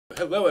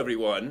Hello,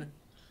 everyone.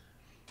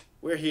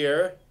 We're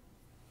here.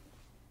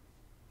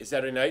 It's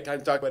Saturday night. Time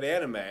to talk about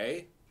anime.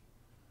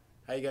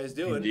 How you guys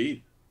doing?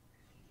 Indeed.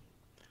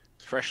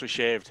 Freshly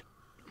shaved.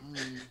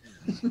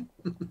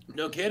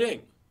 No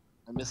kidding.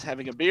 I miss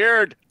having a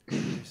beard.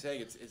 You're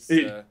saying it's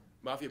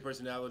mafia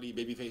personality,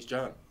 babyface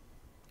John.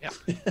 Yeah.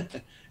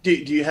 Do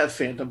you have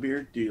phantom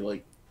beard? Do you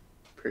like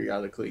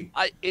periodically?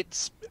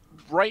 It's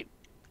right.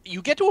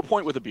 You get to a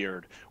point with a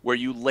beard where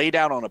you lay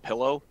down on a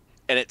pillow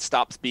and it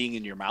stops being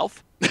in your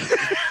mouth,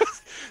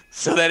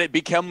 so that it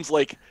becomes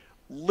like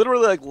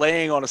literally like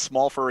laying on a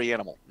small furry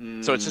animal.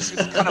 So it's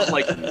kind of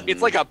like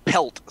it's like a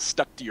pelt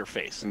stuck to your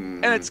face,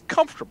 and it's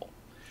comfortable.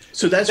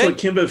 So that's what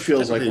Kimbo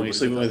feels like when he's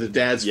sleeping with his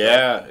dad's.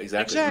 Yeah,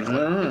 exactly.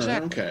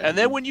 Exactly. Okay. And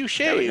then when you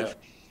shave,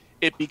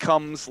 it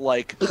becomes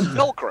like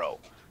Velcro.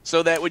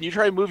 So that when you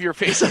try to move your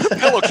face on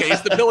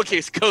the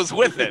pillowcase goes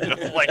with it.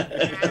 I'm like,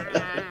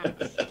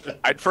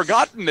 I'd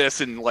forgotten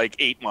this in like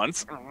 8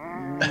 months.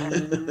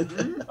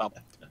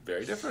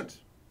 Very different.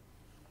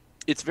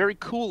 It's very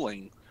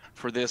cooling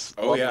for this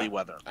lovely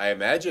weather. I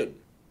imagine.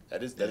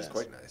 That is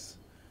quite nice.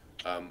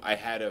 I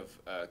had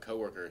a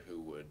coworker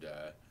who would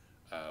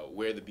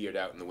wear the beard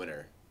out in the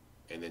winter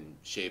and then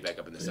shave back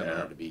up in the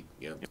summer to be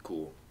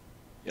cool.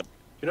 Yep.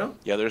 You know?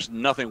 Yeah, there's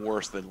nothing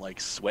worse than like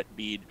sweat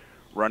bead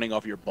running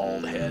off your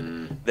bald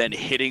head, then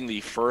hitting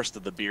the first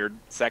of the beard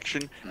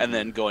section, and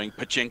then going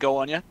pachinko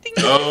on you.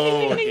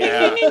 Oh,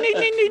 yeah.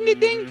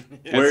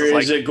 Where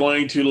is it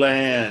going to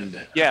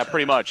land? Yeah,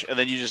 pretty much. And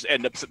then you just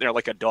end up sitting there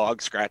like a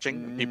dog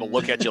scratching. People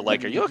look at you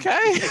like, "Are you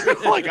okay?"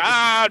 Like,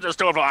 just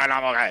doing fine.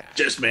 I'm okay.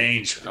 Just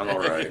mange. I'm all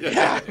right.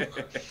 Yeah.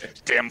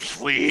 Damn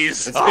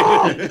fleas.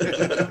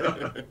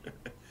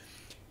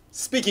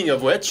 Speaking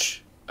of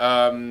which,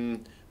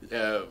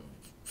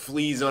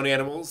 fleas on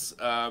animals.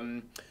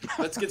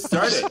 Let's get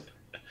started.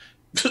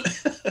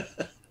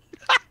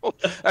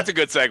 That's a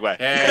good segue.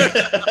 Hey,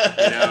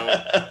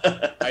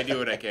 I do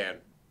what I can.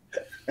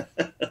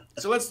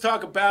 So let's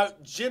talk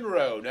about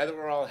Jin-Roh. Now that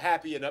we're all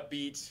happy and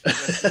upbeat,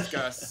 let's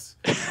discuss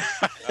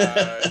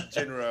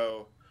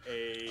Jin-Roh,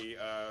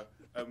 a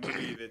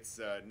movie that's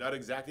not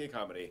exactly a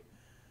comedy.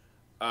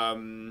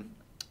 And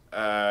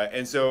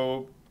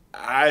so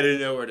I didn't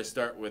know where to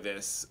start with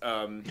this.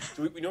 So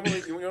we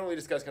normally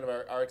discuss kind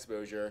of our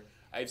exposure.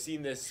 I've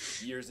seen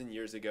this years and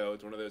years ago.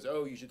 It's one of those,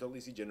 you should totally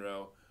see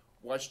Jin-Roh.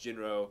 Watch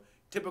Jin-Roh.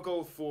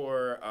 Typical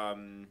for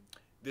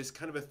this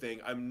kind of a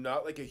thing. I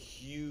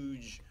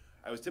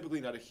was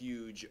typically not a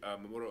huge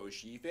Mamoru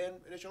Oshii fan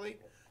initially.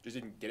 Just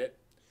didn't get it.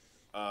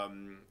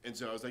 And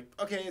so I was like,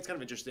 okay, it's kind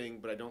of interesting,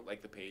 but I don't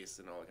like the pace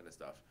and all that kind of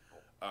stuff.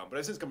 But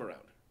I've since come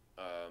around.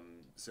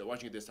 So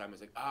watching it this time, I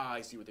was like,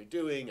 I see what they're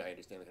doing. I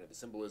understand the kind of the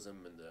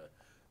symbolism and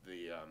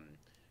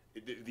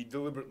the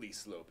deliberately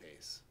slow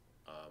pace.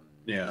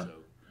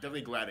 So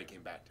definitely glad I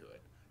came back to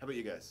it. How about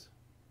you guys?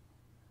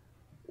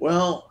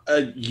 Well,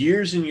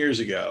 years and years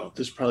ago,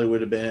 this probably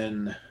would have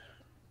been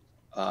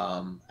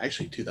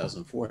actually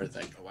 2004, I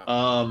think. Oh,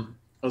 wow.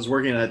 I was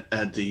working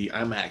at the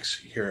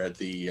IMAX here at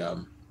the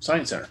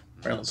Science Center,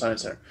 Maryland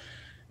Science Center.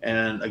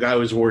 And a guy I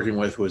was working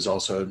with was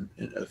also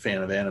a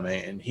fan of anime,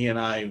 and he and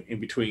I, in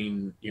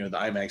between, the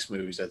IMAX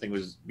movies, I think it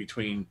was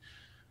between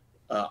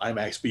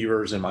IMAX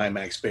Beavers and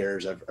IMAX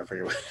Bears, I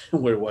forget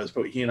what it was,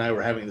 but he and I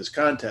were having this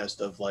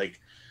contest of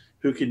like,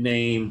 who could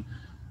name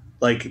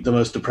like the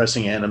most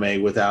depressing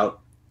anime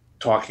without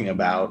talking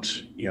about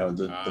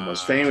the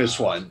most famous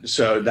one.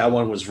 So that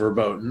one was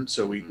verboten.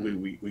 So we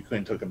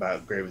couldn't talk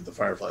about Grave of the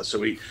Fireflies. So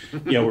we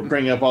we're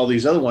bringing up all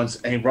these other ones,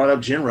 and he brought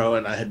up Jin-Roh,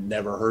 and I had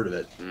never heard of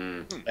it.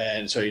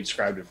 And so he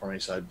described it for me,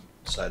 so I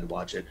decided to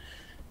watch it.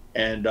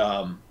 And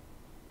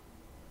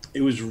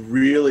it was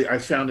I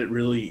found it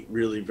really,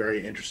 really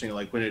very interesting.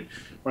 Like when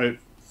I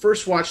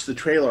first watched the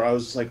trailer, I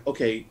was like,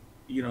 okay,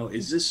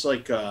 is this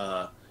like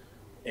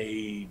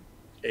a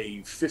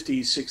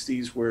 50s,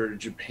 60s where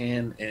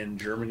Japan and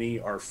Germany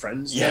are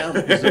friends now?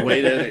 Is the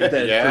way that it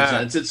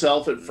presents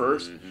itself at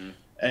first.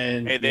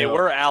 And they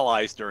were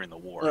allies during the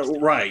war.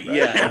 Right,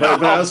 yeah.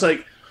 But I was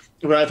like,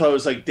 I thought it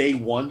was like they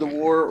won the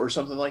war or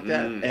something like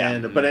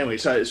that. But anyway,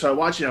 so I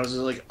watched it, and I was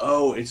like,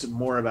 it's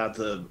more about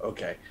the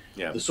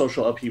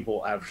social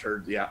upheaval after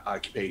the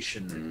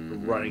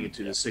occupation, running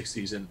into the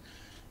 60s.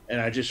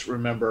 And I just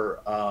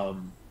remember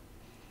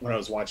when I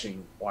was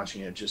watching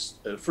it,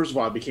 just first of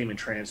all, I became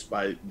entranced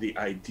by the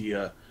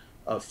idea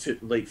of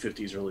late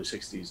 50s, early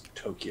 60s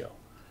Tokyo.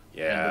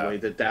 Yeah. And the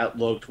way that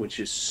looked, which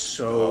is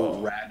so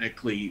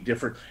radically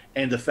different.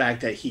 And the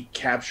fact that he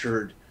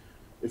captured,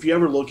 if you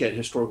ever look at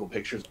historical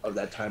pictures of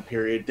that time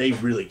period, they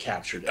really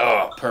captured it.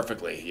 Oh,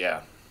 perfectly,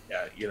 yeah.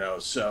 Yeah,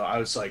 so I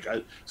was like,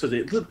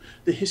 the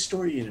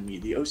historian in me,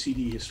 the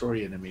OCD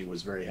historian in me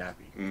was very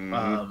happy in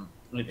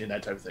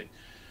that type of thing.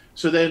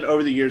 So then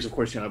over the years, of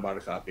course, I bought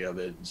a copy of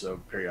it, and so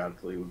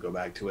periodically would go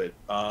back to it.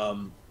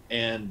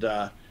 And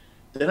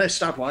then I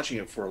stopped watching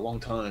it for a long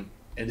time,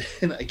 and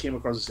then I came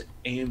across this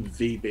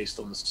AMV based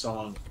on the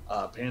song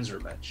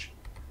Panzermensch.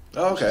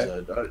 Oh,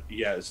 okay.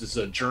 This is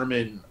a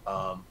German,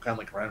 kind of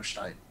like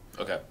Rammstein.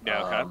 Okay.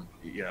 Yeah.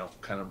 Okay.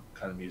 Kind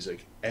of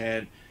music,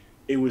 and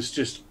it was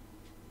just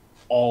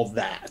all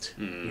that,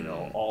 Mm. you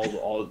know,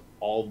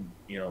 all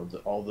you know,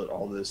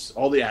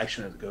 all the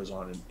action that goes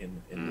on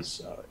in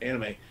this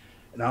anime,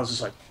 and I was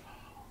just like,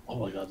 oh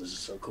my god, this is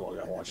so cool! I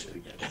gotta watch it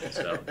again.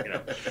 So, you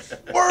know,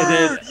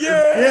 Word,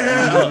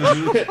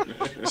 yeah.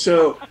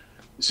 So,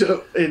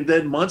 and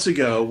then months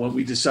ago, when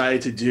we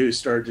decided to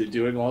started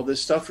doing all this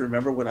stuff,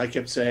 remember what I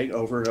kept saying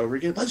over and over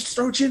again? Let's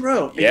throw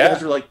Jin-Roh. And Yeah. you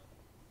guys were like,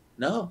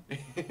 no.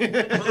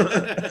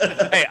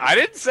 Hey, I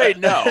didn't say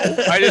no.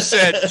 I just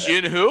said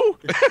Jin who?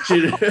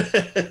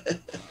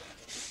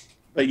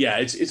 But yeah,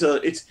 it's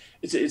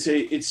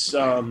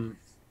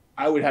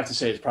I would have to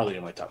say it's probably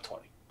in my top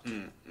 20.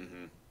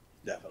 Mm-hmm.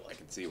 Definitely. I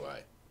can see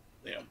why.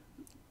 Yeah.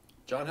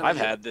 John, I've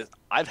had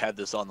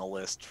this on the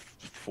list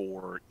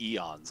for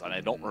eons, and I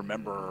don't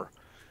remember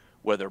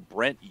whether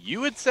Brent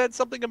you had said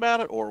something about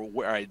it or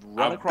where I'd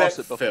run across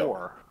it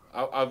before.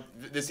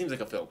 This seems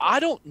like a film. I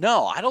don't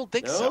know. I don't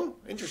think so.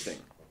 Interesting.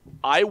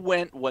 I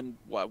went and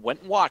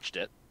watched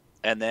it,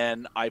 and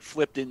then I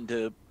flipped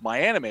into my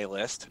anime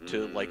list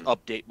to like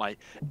update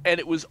and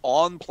it was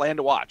on plan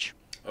to watch.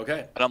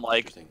 Okay. And I'm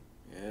like,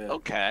 yeah.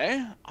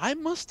 okay, I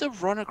must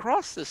have run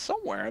across this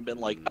somewhere and been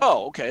like,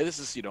 oh, okay, this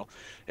is,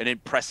 an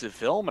impressive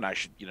film, and I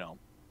should,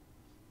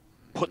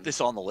 put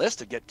this on the list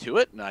to get to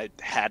it, and I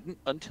hadn't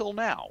until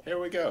now. Here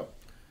we go.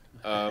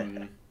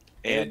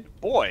 And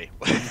boy,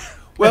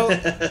 well,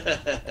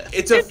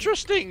 it's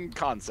interesting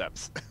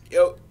concepts.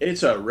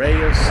 It's a ray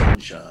of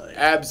sunshine.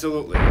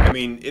 Absolutely. I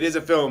mean, it is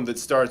a film that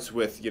starts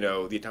with,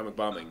 the atomic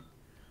bombing.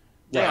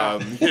 Yeah.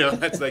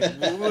 That's like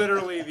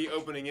literally the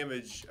opening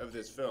image of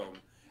this film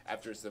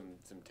after some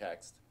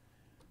text.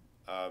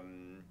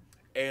 And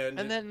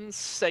then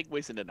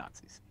segues into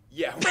Nazis.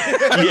 Yeah.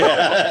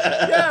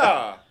 Yeah.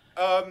 Yeah.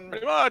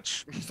 Pretty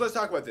much. So let's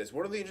talk about this.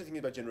 One of the interesting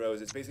things about Jin-Roh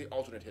is it's basically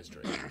alternate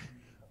history.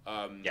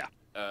 Yeah.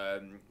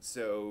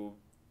 So,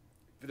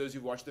 for those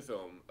who've watched the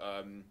film,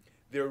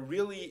 there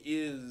really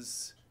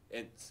is,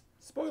 and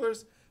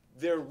spoilers,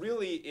 there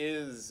really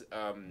is,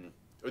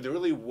 or there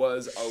really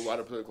was a lot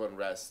of political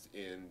unrest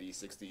in the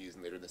 60s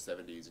and later in the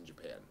 70s in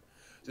Japan.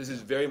 So this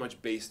is very much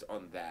based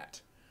on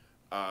that.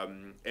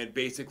 And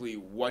basically,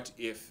 what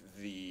if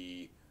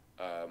the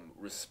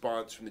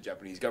response from the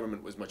Japanese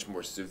government was much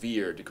more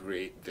severe to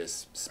create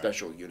this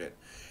special unit?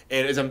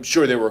 And as I'm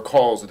sure there were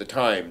calls at the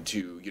time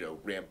to,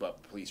 ramp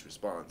up police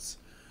response.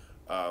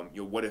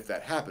 What if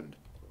that happened?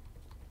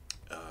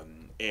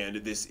 And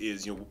this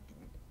is,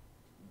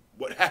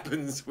 what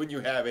happens when you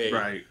have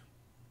a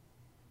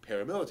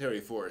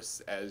paramilitary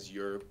force as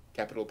your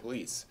Capitol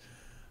Police.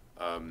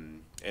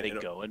 And they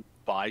go and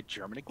buy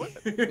German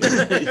equipment.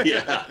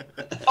 Yeah.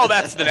 Oh,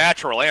 that's the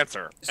natural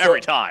answer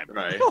every time.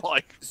 Right.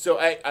 So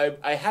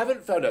I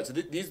haven't found out. So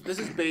this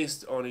is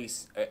based on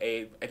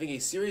I think a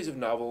series of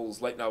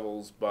novels, light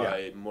novels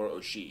by Moro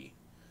Oshii,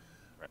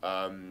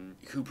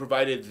 who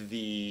provided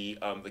the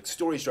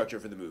story structure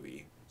for the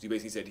movie. So he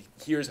basically said,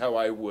 here's how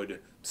I would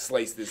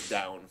slice this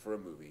down for a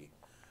movie.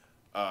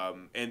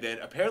 And then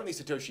apparently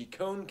Satoshi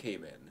Kon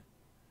came in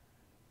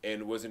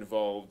and was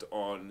involved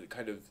on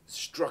kind of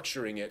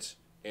structuring it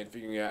and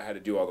figuring out how to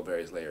do all the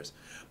various layers.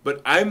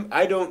 But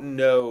I don't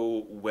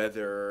know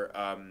whether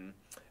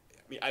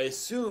I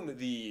assume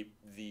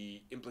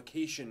the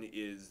implication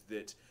is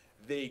that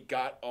they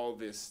got all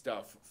this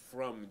stuff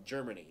from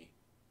Germany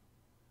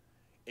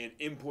and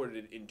imported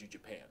it into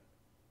Japan.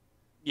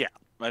 Yeah,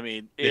 I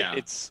mean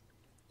it's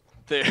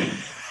there.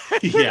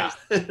 Yeah.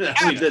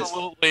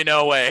 Absolutely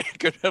no way it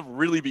could have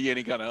really be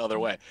any kind of other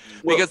way,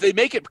 because they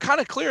make it kind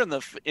of clear in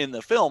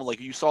the film,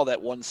 like you saw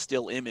that one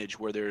still image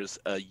where there's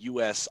a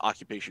U.S.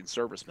 occupation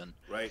serviceman,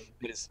 right?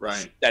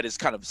 That is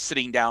kind of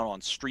sitting down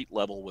on street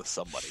level with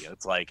somebody.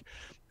 It's like,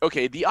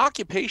 okay, the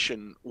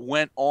occupation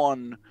went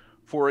on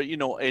for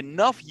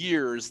enough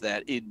years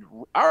that in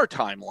our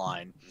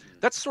timeline,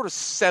 that's sort of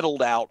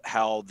settled out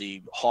how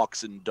the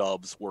hawks and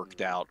doves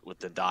worked out with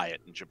the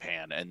Diet in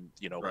Japan, and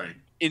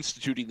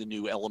instituting the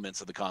new elements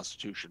of the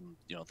Constitution,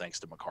 thanks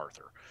to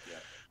MacArthur,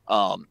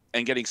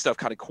 and getting stuff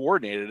kind of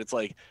coordinated. It's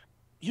like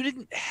you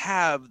didn't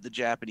have the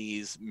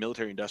Japanese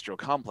military-industrial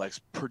complex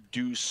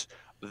produce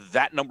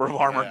that number of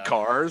armored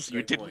cars.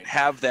 You didn't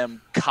have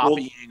them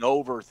copying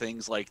over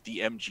things like the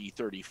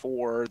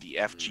MG-34, the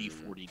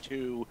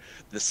FG-42,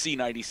 the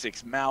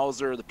C-96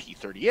 Mauser, the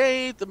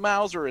P-38, the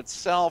Mauser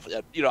itself.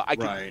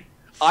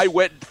 I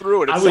went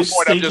through it. At some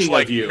point, I'm just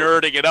like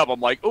nerding it up. I'm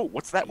like, oh,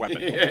 what's that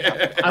weapon?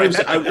 I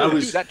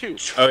was that too.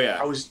 Oh yeah.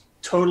 I was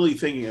totally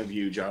thinking of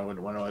you,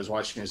 John, when I was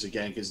watching this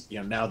again, because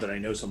now that I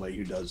know somebody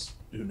who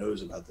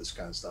knows about this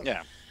kind of stuff.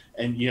 Yeah.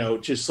 And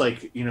just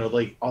like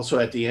also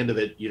at the end of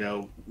it,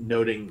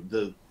 noting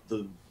the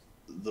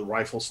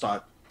rifle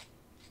stock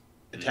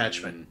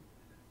attachment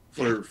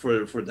for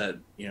that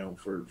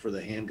for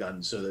the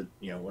handgun, so that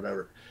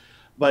whatever.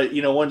 But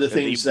one of the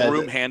things that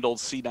broom-handled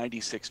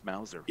C-96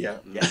 Mauser. Yeah.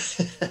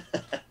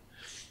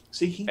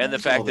 See, and the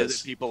fact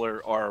that people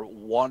are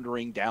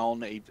wandering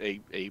down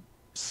a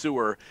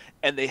sewer,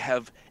 and they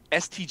have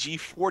STG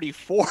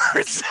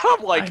 44s.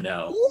 I'm like, I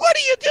know. what are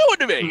you doing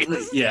to me?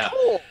 This is Yeah.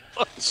 cool.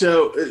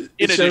 So In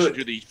addition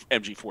to the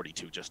MG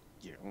 42, just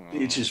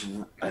it's just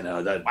I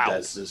know that Wow.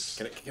 that's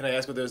just. Can I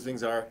ask what those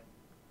things are?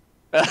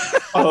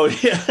 Oh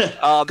yeah.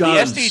 the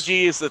Guns.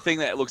 STG is the thing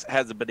that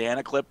has a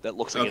banana clip that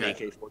looks like Okay.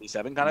 an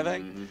AK-47 kind of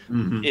thing.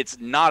 Mhm. It's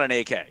not an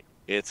AK.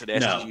 It's an No,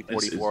 STG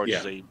 44,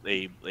 it's- which yeah.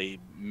 is a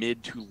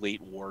mid to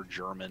late war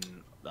German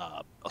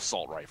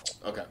assault rifle.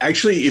 Okay.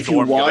 Actually, if you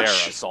Sturmgewehr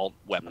watch assault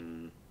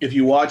weapon.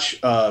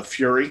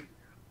 Fury,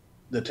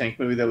 the tank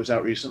movie that was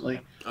out recently,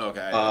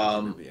 Okay.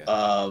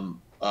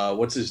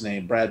 what's his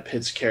name? Brad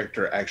Pitt's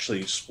character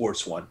actually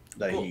sports one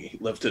that he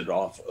lifted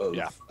off of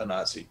a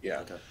Nazi. Yeah.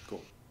 Okay.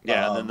 Cool.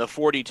 Yeah, and then the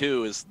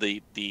 42 is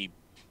the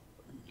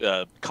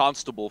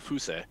Constable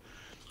Fuse.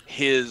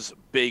 His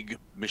big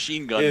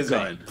machine gun His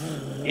thing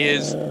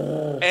is,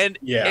 and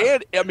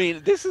I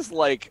mean, this is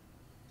like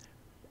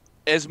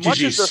as much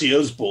Did you as the, see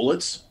those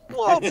bullets?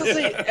 well, they're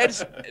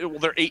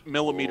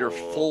 8mm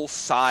full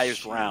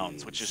sized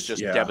rounds, which is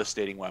just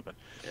devastating weapon.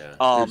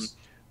 Yeah.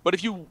 But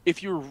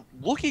if you're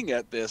looking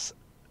at this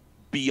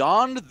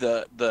beyond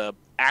the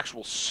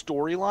actual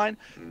storyline,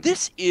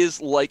 this is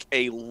like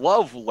a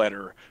love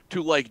letter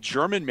to like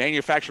German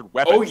manufactured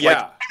weapons. Oh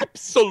yeah, like,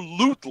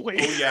 absolutely.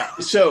 Oh yeah.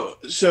 So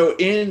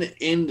in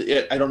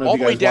I don't know all if the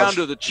you way guys down watched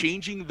to the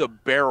changing the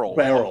barrel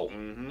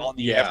on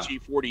the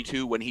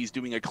FG-42 when he's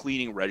doing a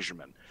cleaning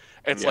regimen.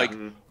 It's like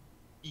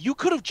you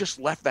could have just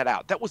left that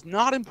out. That was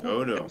not important.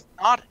 Oh, no. It was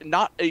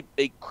not a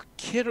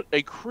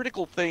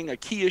critical thing, a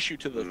key issue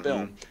to the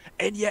film,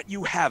 and yet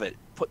you have it.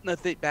 Putting the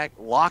thing back,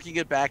 locking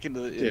it back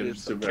into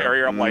the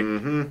carrier. I'm like,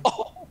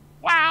 oh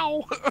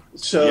wow.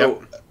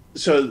 So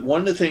one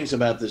of the things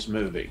about this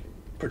movie,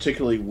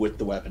 particularly with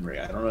the weaponry,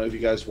 I don't know if you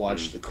guys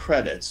watched the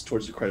credits,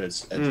 towards the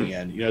credits at the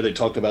end. You know, they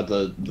talked about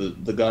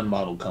the gun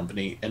model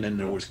company, and then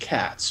there was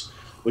CATS,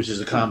 which is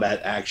a combat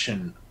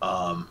action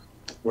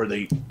where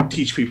they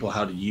teach people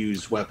how to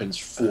use weapons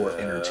for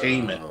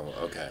entertainment.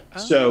 Okay.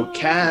 So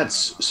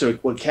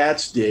what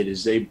CATS did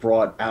is they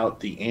brought out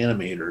the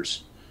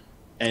animators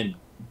and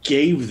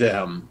gave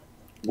them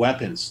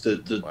weapons,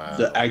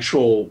 the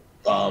actual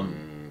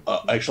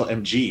actual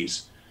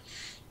MGs,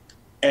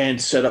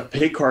 and set up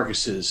pig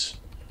carcasses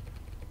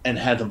and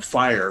had them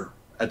fire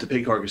at the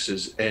pig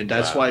carcasses. And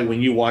that's why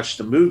when you watch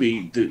the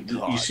movie,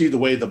 you see the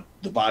way the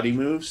body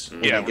moves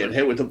when they get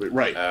hit with the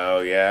right.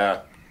 Oh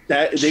yeah.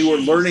 That they were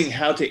learning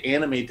how to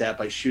animate that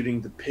by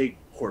shooting the pig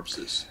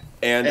corpses.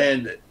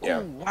 And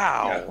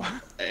wow.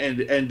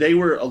 And they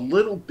were a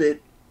little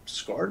bit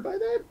scarred by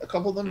that. A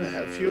couple of them,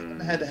 a few of them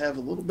had to have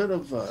a little bit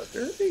of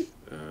therapy.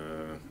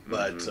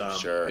 But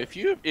sure. If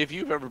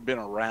you've ever been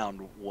around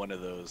one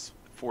of those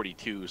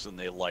 42s and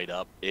they light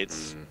up,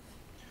 it's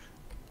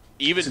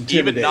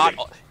even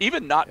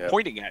not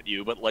pointing at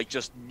you, but like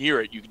just near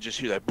it, you can just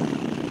hear that.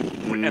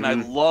 And I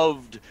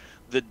loved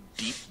the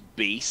deep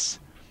bass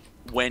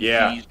when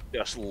he's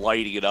just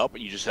lighting it up,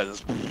 and you just have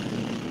this.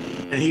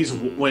 And he's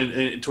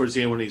towards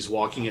the end when he's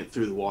walking it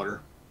through the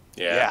water.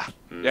 Yeah.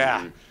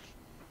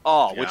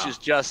 Which is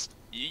just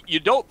you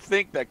don't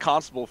think that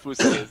Constable Fuse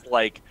is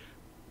like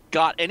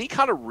got any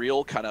kind of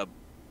real kind of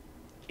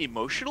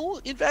emotional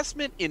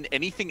investment in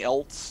anything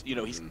else. You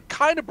know, he's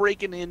kind of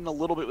breaking in a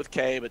little bit with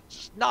Kay, but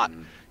just not.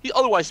 He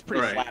otherwise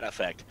pretty flat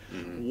affect.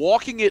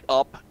 Walking it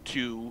up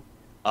to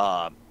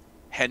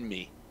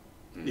Henmi,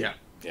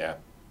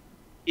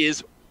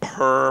 is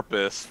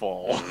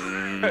purposeful.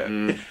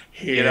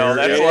 You know,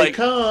 that's like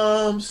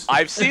comes.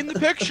 I've seen the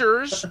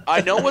pictures.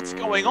 I know what's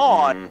going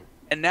on.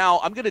 And now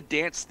I'm going to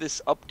dance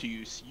this up to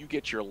you so you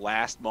get your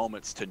last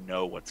moments to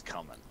know what's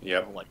coming.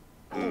 Yep. I'm like,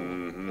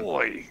 oh,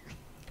 boy.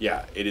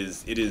 Yeah, it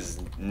is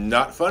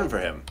not fun for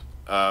him.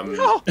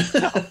 No.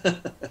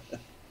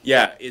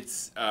 Yeah,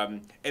 it's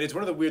and it's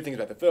one of the weird things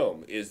about the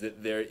film is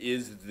that there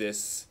is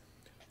this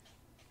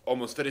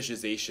almost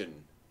fetishization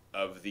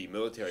of the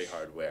military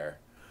hardware,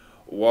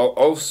 while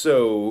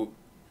also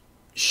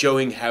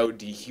showing how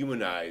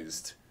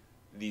dehumanized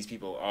these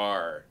people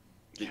are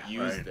that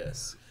use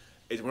this.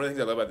 It's one of the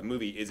things I love about the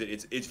movie is that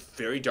it's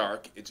very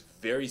dark, it's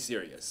very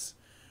serious.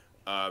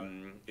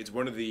 It's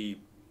one of the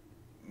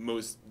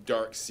most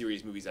dark,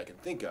 serious movies I can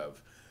think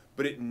of,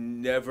 but it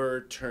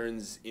never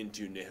turns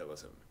into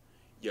nihilism.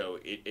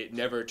 It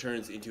never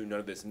turns into none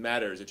of this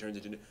matters. It turns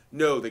into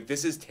no, like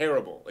this is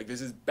terrible. Like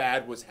this is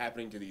bad. What's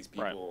happening to these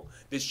people?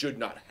 Right. This should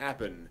not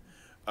happen.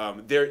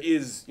 There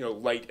is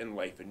light and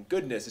life and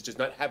goodness. It's just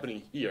not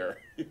happening here.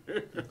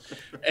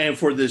 And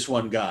for this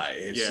one guy,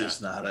 it's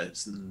just not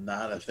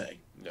a thing.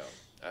 No,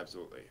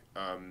 absolutely.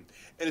 And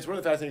it's one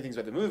of the fascinating things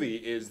about the movie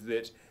is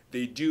that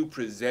they do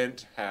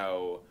present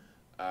how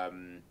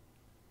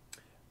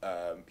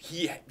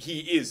he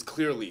is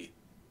clearly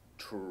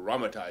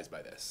traumatized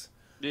by this.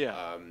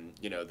 Yeah.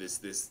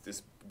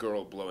 This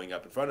girl blowing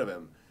up in front of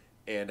him,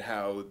 and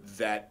how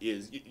that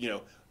is,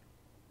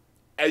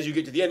 as you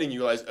get to the ending,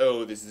 you realize,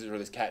 oh, this is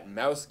this cat and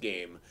mouse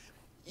game.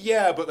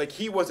 Yeah, but like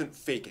he wasn't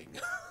faking.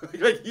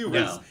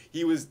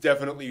 He was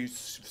definitely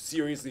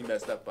seriously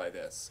messed up by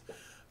this.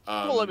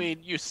 Well, I mean,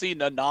 you see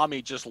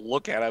Nanami just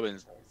look at him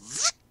and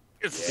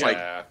it's yeah.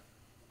 like,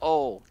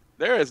 oh,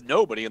 there is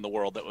nobody in the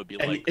world that would be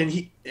like and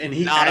he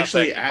not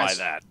actually affected by asks,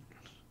 that.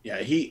 yeah,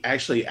 he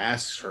actually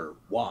asks her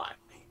why.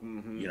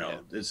 Mhm. You know, Yeah.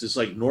 this is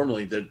like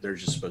normally they're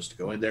just supposed to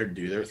go in there,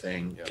 do their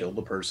thing, Yeah. kill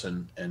the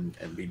person, and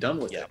be done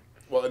with Yeah. it.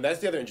 Well, and that's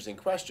the other interesting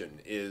question: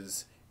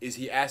 is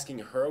he asking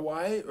her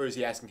why, or is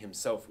he asking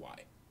himself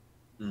why?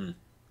 Mm.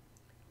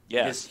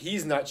 Yes. Because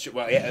he's not sure.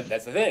 Well, yeah,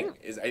 that's the thing.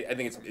 Is I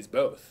think it's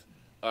both.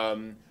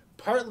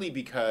 Partly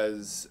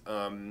because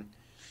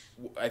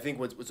I think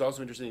what's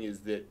also interesting is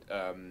that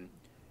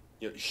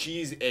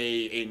she's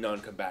a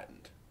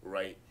non-combatant,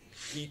 right?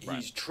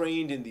 He's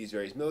trained in these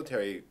various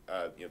military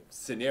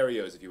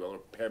scenarios, if you will, or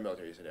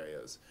paramilitary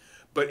scenarios,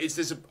 but it's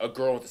just a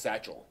girl with a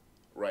satchel,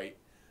 right?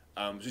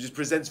 So it just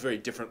presents very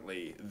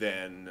differently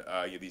than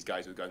these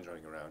guys with guns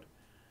running around,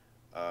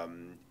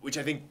 which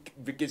I think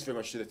gets very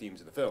much to the themes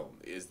of the film.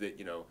 Is that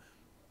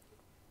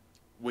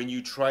when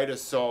you try to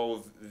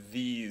solve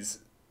these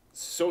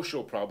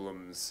social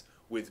problems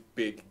with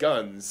big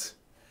guns,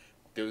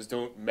 those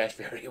don't mesh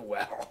very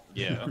well.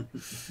 Yeah.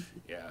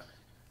 Yeah.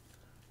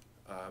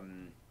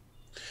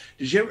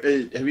 Did you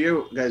ever, have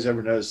you guys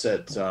ever noticed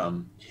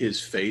that his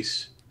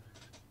face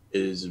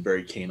is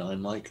very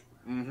canine-like?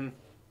 Mm-hmm.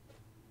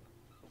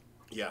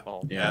 Yeah.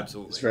 Oh, Yeah,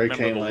 absolutely. It's very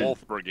Remember canine. the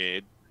Wolf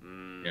Brigade?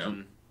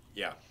 Mm-hmm.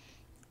 Yeah.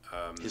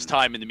 His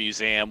time in the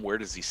museum. Where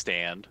does he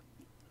stand?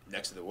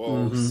 Next to the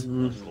wolves.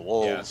 Mhm. The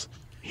wolves.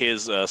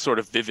 His sort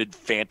of vivid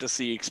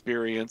fantasy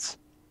experience.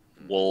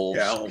 Wolves.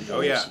 Yeah.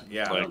 Oh yeah,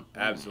 yeah, Like-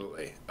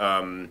 absolutely.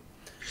 And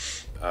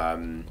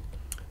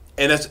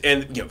that's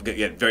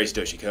again very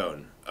Satoshi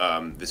Kon.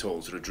 This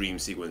whole sort of dream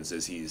sequence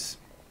as he's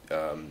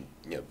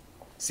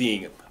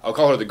seeing. I'll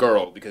call her the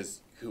girl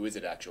because who is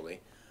it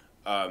actually?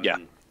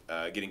 Getting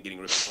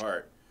ripped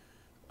apart.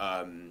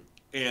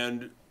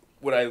 And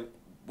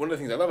one of the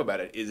things I love about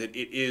it is that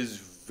it is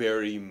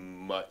very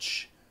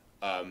much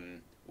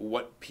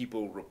what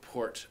people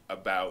report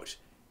about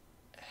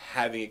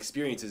having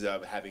experiences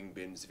of having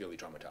been severely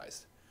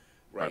traumatized,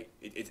 right?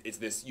 It's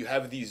this, you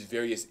have these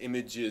various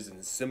images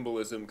and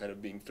symbolism kind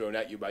of being thrown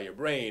at you by your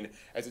brain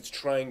as it's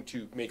trying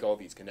to make all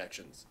these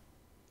connections.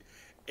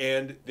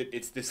 And that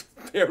it's this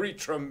very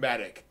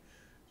traumatic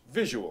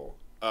visual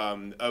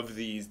of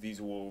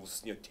these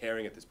wolves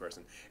tearing at this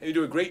person. And they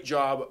do a great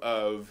job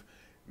of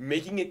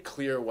making it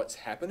clear what's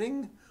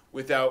happening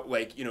without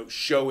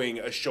showing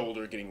a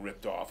shoulder getting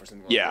ripped off or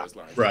something along those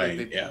lines. Right,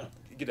 They yeah.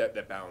 get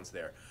that balance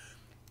there.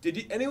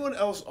 Did anyone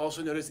else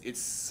also notice it's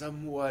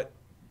somewhat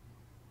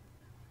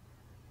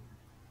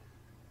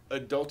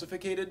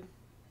adultificated?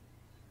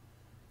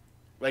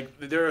 Like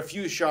there are a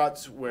few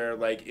shots where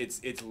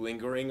it's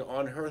lingering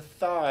on her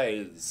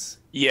thighs.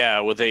 Yeah,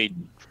 with a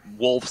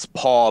wolf's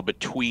paw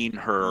between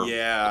her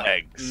Yeah.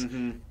 legs.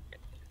 Mm-hmm.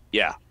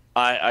 Yeah,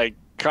 I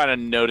kind of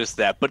noticed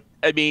that. But,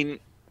 I mean,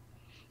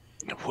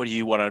 what do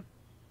you want to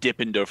dip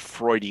into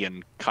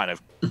Freudian kind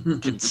of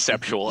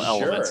conceptual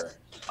elements? Sure.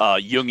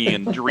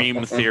 Jungian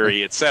dream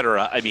theory,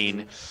 etc. I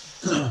mean,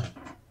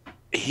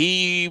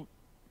 he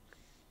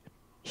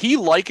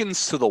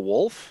likens to the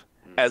wolf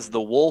as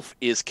the wolf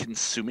is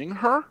consuming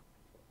her.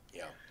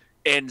 Yeah.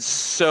 And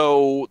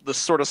so the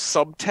sort of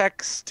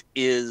subtext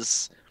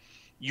is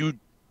you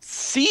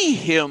see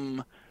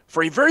him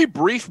for a very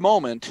brief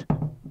moment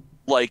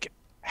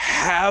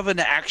have an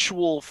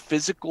actual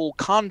physical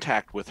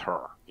contact with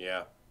her.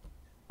 Yeah.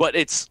 But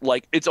it's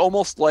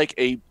almost like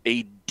a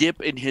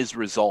dip in his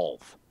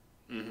resolve.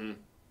 Mm-hmm.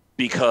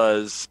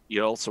 Because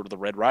sort of the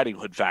Red Riding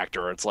Hood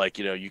factor. It's like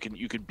you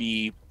can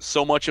be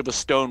so much of a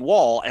stone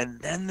wall, and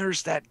then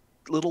there's that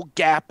little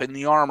gap in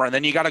the armor, and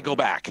then you got to go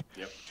back.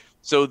 Yep.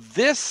 So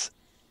this,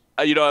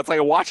 it's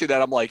like watching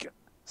that. I'm like,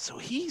 so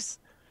he's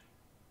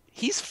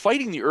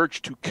fighting the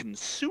urge to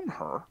consume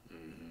her,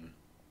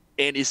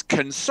 and is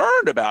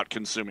concerned about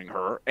consuming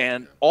her,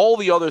 and all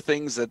the other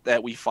things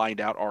that we find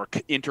out are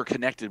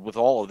interconnected with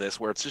all of this.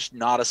 Where it's just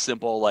not a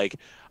simple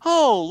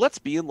oh, let's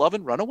be in love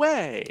and run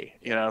away.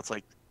 It's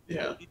like.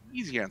 Yeah.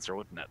 Easy answer,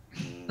 wouldn't it?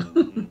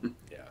 Mm-hmm.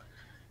 Yeah.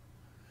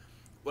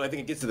 Well, I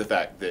think it gets to the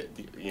fact that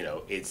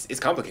it's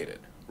complicated,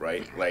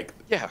 right?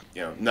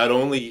 Not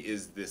only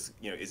is this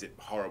is it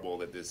horrible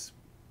that this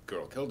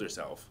girl killed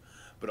herself,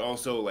 but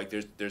also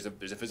there's a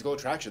physical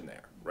attraction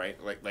there, right?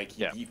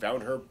 He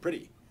found her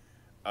pretty,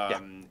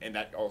 and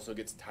that also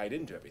gets tied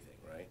into everything,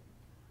 right?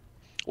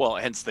 Well,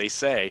 hence they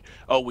say,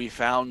 "Oh, we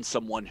found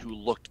someone who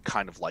looked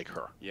kind of like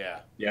her." Yeah.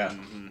 Yeah.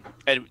 Mm-hmm.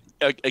 And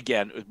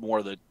again,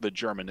 more the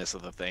Germanness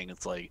of the thing.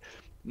 It's like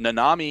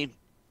Nanami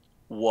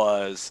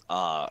was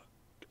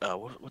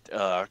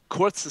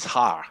kurzes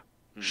Haar,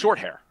 short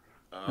hair,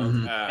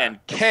 and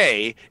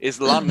Kay is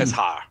langes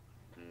Haar,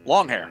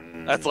 long hair.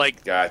 That's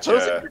Gotcha.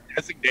 those are your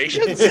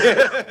designations.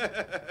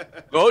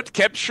 Vote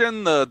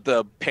caption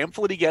the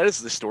pamphlet he gets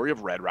is the story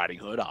of Red Riding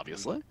Hood,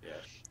 obviously. Yeah.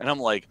 And I'm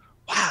like,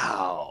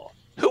 wow.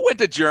 Who went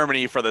to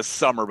Germany for the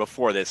summer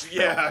before this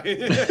film? Yeah.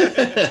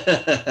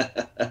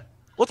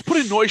 Let's put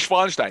in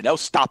Neuschwanstein. No,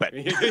 stop it.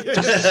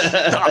 Just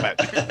stop it.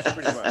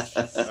 Pretty much.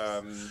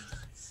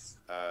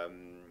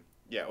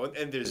 Yeah, well,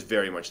 and there's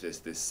very much this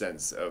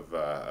sense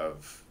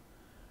of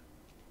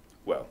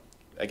well,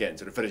 again,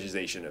 sort of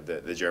fetishization of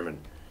the German.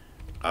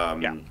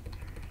 Yeah.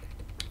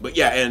 But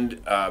yeah,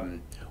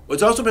 and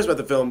what's also impressive about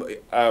the film,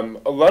 a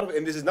lot of,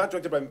 and this is not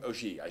directed by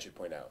Oshii, I should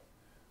point out,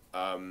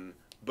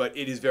 but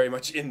it is very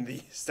much in the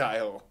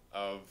style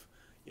of,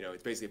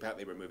 it's basically a Pat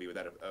Labor movie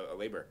without a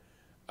labor.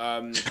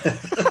 To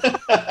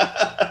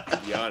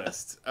be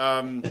honest.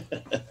 And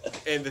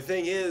the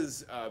thing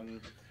is,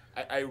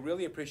 I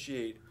really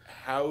appreciate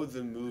how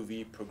the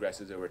movie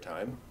progresses over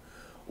time,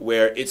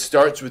 where it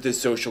starts with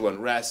this social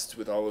unrest,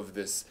 with all of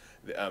this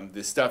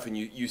stuff, and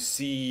you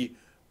see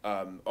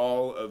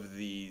all of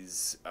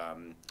these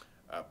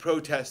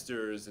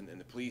protesters and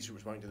the police who are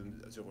responding to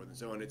them, and so forth and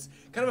so on. It's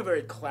kind of a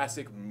very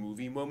classic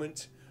movie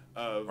moment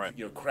of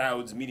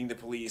crowds meeting the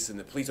police, and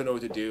the police don't know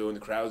what to do, and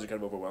the crowds are kind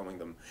of overwhelming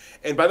them.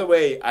 And by the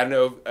way, I don't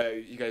know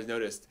if you guys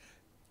noticed,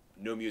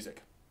 no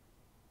music.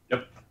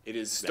 Yep. It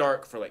is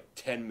stark for like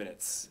 10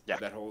 minutes. Yeah.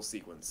 That whole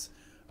sequence,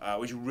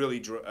 which really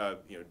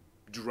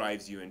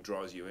drives you and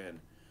draws you in.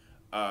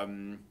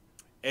 And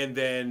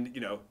then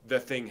the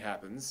thing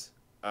happens,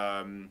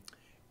 and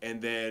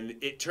then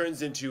it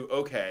turns into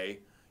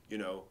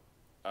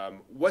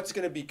what's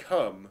going to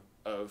become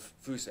of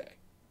Fusei,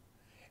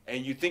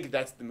 and you think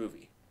that's the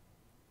movie.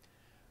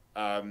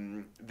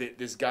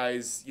 This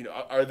guy's,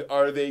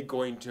 are they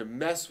going to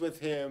mess with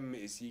him?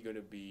 Is he going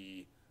to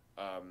be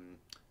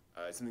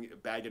something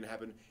bad going to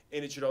happen?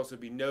 And it should also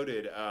be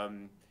noted,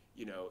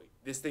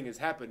 this thing has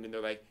happened, and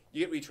they're like,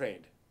 you get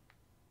retrained.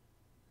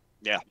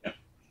 Yeah.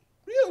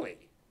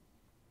 Really?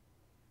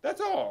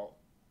 That's all?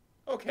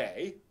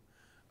 Okay.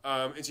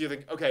 And so you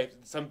think, okay,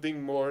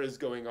 something more is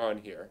going on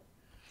here.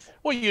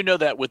 Well, you know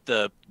that with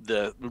the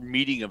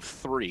meeting of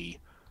three,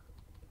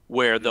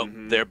 where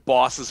their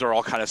bosses are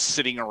all kind of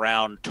sitting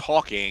around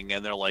talking,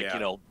 and they're like,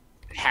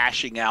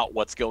 hashing out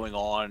what's going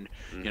on,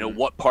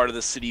 what part of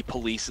the city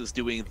police is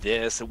doing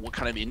this, and what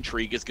kind of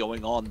intrigue is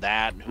going on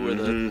that, and who are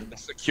the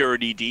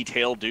security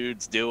detail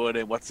dudes doing,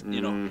 and what's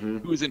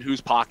who's in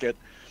whose pocket.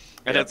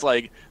 And it's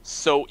like,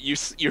 so you're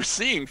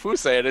seeing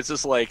Fusei, and it's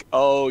just like,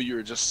 oh,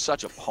 you're just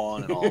such a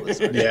pawn in all this.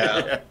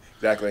 Yeah,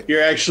 exactly.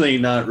 You're actually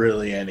not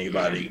really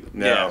anybody.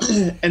 No.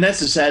 And that's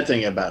the sad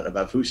thing about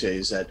Fusei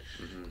is that,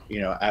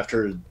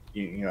 after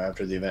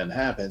the event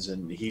happens,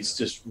 and he's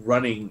just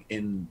running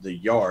in the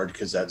yard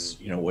because that's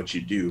what you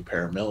do,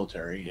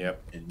 paramilitary.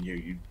 Yep. And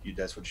you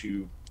that's what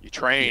you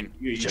train.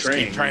 You just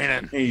train. keep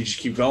training. And you just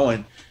keep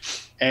going,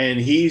 and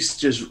he's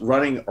just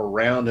running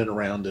around and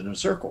around in a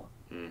circle.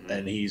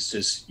 And he's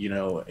just,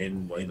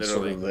 in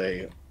sort of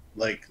a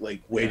like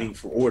waiting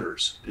for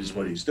orders is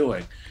what he's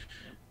doing.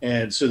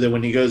 And so then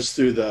when he goes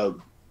through the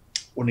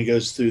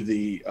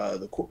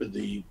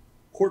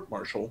court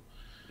martial,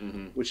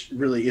 which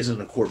really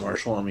isn't a court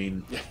martial. I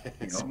mean,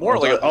 it's more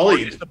like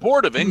it's the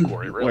board of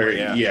inquiry,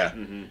 really.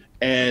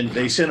 And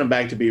they send him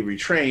back to be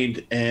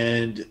retrained.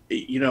 And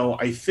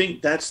I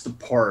think that's the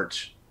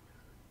part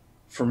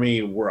for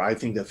me where I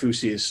think that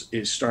Fusei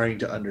is starting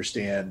to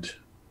understand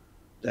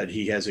that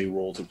he has a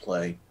role to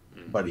play,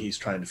 but he's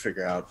trying to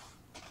figure out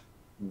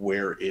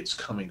where it's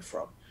coming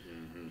from.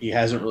 He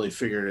hasn't really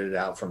figured it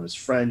out from his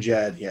friends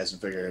yet. He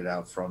hasn't figured it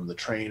out from the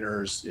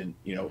trainers. And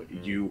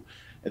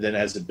and then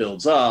as it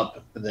builds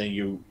up, and then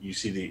you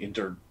see the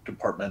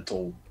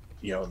interdepartmental,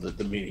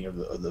 the meeting of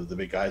the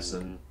big guys,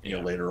 and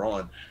later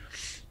on,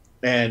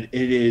 and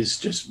it is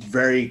just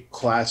very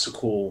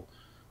classical.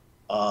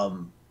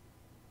 50s,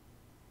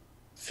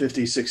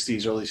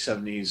 60s, early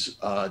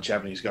 70s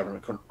Japanese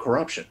government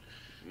corruption.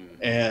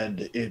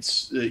 And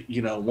it's,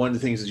 one of the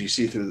things that you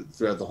see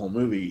throughout the whole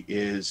movie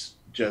is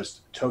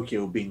just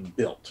Tokyo being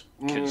built.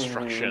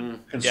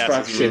 Construction.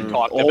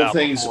 Old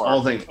things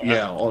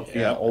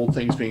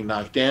being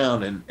knocked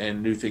down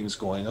and new things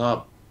going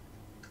up.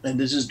 And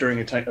this is during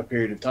a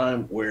period of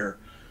time where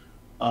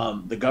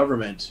the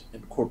government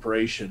and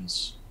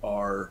corporations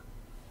are,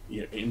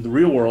 in the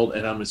real world,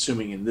 and I'm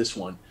assuming in this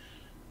one,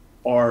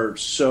 are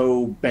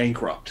so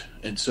bankrupt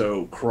and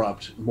so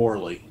corrupt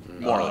morally,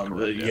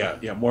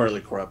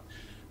 morally corrupt,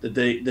 that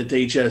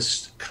they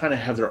just kind of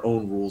have their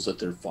own rules that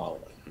they're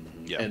following.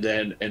 And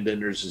then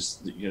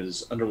there's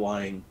this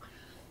underlying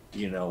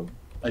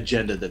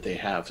agenda that they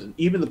have, and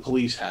even the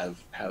police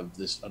have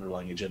this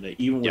underlying agenda,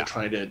 even with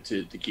trying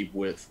to keep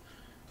with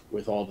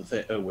all the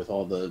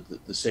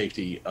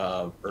safety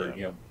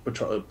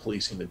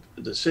policing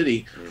the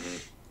city.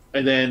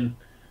 And then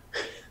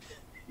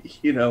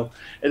and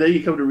then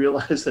you come to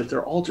realize that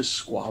they're all just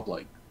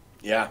squabbling.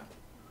 Yeah.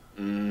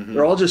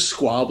 They're all just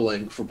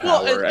squabbling for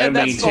power. Well, and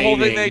that's the whole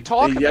thing they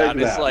talk about.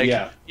 It's like,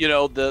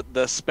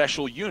 the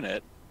special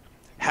unit,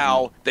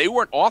 how they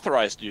weren't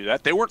authorized to do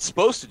that. They weren't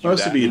supposed to do that.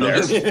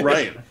 Supposed to be there.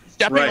 Right.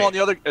 Stepping on the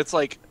other, it's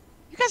like,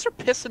 you guys are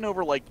pissing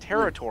over like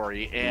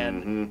territory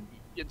and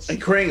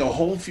and creating a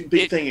whole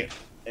big thing.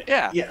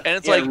 Yeah. And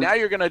it's like, now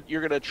you're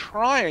gonna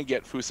try and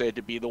get Fusei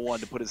to be the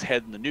one to put his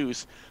head in the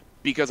noose,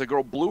 because a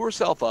girl blew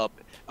herself up,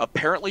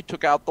 apparently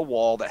took out the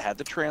wall that had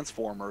the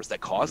transformers that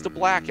caused a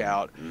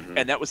blackout,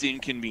 and that was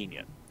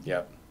inconvenient.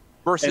 Yep.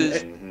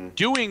 versus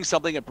doing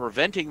something and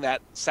preventing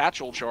that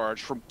satchel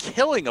charge from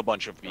killing a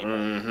bunch of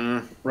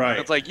people. Right.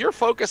 It's like you're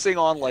focusing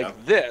on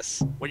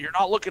this when you're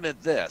not looking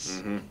at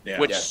this.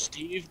 Which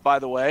Steve, by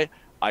the way,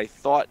 I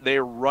thought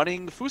they're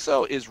running. Fuse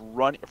is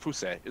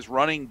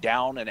running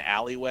down an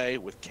alleyway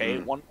with K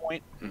at one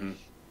point.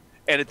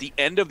 And at the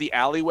end of the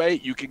alleyway,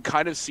 you can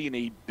kind of see in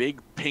a big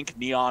pink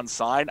neon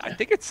sign. I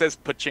think it says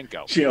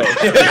Pachinko.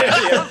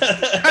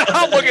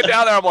 I'm looking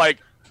down there. I'm like,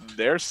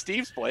 there's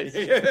Steve's place.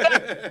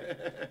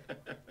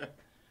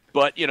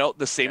 But,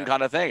 the same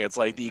kind of thing. It's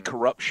like the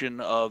corruption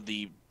of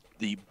the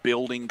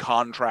building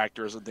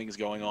contractors and things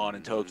going on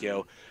in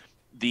Tokyo.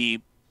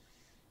 The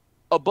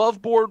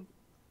above board,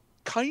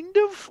 kind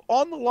of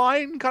on the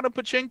line, kind of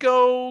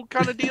Pachinko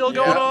kind of deal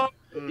going on.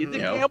 Is it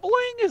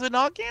gambling? Is it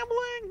not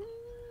gambling?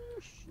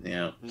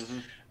 Yeah.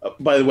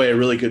 By the way, a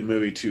really good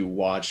movie to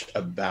watch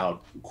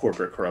about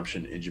corporate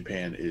corruption in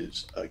Japan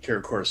is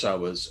Kira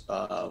Kurosawa's,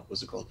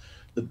 what's it called?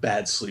 The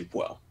Bad Sleep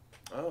Well.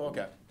 Oh,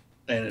 okay.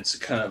 And it's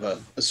kind of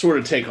a sort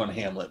of take on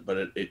Hamlet,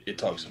 but it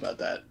talks about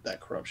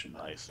that corruption.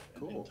 Nice.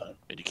 Cool.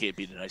 And you can't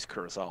beat a nice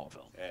Kurosawa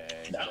film.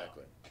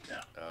 Exactly. No.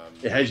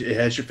 It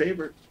has your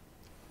favorite.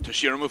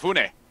 Toshiro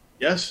Mifune.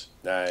 Yes.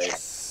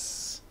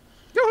 Nice.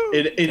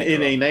 In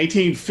a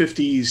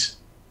 1950s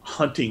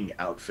hunting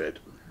outfit.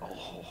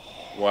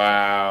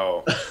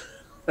 Wow.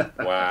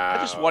 Wow. I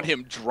just want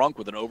him drunk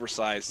with an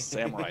oversized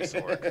samurai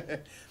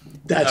sword.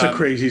 That's a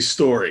crazy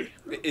story.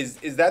 Is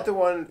that the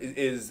one?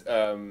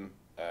 The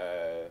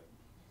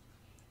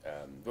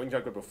one you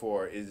talked about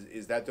before?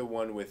 Is that the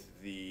one with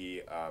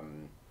the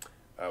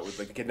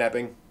the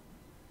kidnapping?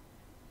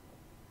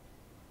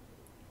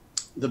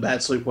 The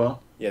Bad Sleep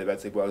Well? Yeah, the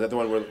Bad Sleep Well. Is that the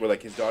one where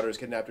like his daughter is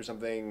kidnapped or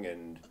something,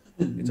 and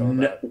it's all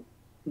about?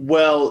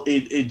 Well,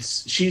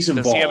 she's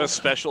involved. Does he have a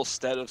special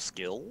set of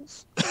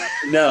skills?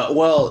 No,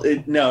 well, she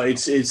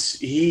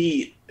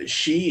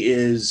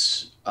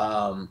is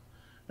not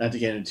to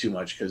get into too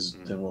much because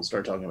then we'll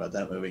start talking about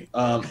that movie.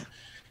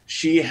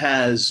 She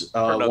has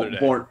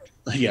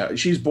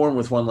she's born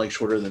with one leg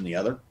shorter than the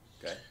other.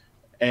 Okay.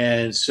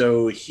 And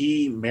so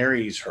he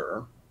marries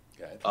her.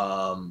 Okay.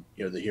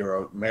 The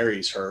hero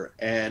marries her,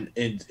 and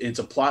it's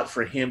a plot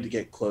for him to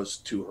get close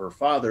to her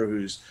father,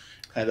 who's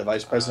kind of the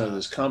vice president of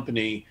this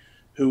company,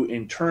 who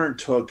in turn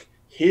took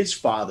his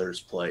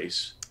father's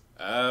place.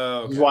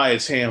 Oh, okay. Why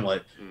it's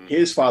Hamlet.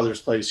 His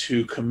father's place,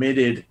 who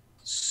committed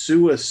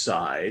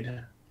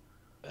suicide.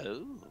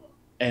 Oh.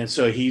 And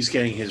so he's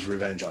getting his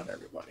revenge on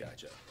everybody.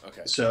 Gotcha.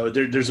 Okay. So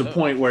there's a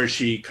point where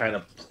she kind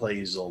of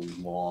plays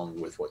along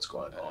with what's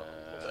going on.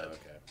 Okay.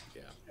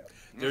 Yeah.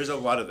 There's a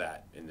lot of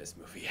that in this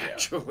movie,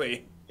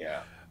 actually.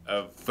 Yeah.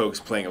 Of folks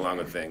playing along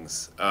with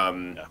things.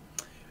 And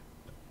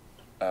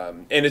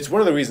it's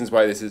one of the reasons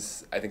why this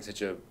is, I think,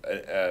 such an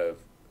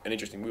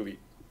interesting movie,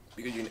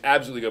 because you can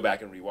absolutely go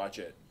back and rewatch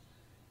it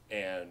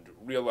and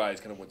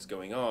realize kind of what's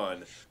going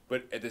on,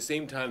 but at the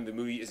same time, the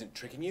movie isn't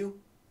tricking you.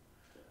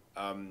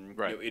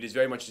 Right. It is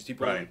very much just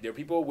people. Right. There are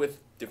people with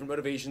different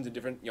motivations and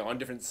different, on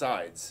different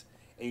sides,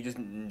 and you just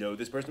know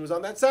this person was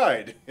on that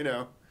side, which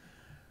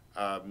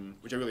I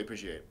really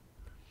appreciate.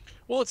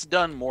 Well, it's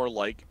done more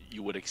like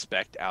you would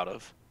expect out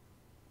of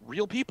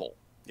real people.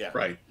 Yeah.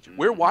 Right.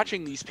 We're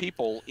watching these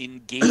people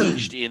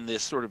engaged in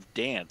this sort of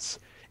dance,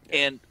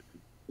 and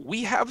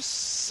we have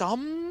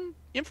some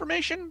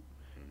information,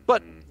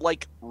 but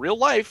like real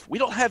life, we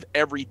don't have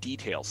every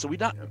detail, so we're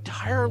not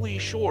entirely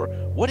sure.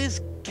 What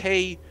is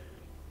Kay?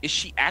 Is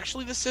she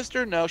actually the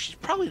sister? No, she's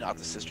probably not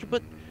the sister,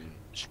 but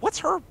what's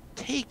her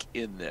take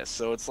in this?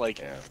 So it's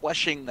like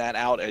fleshing that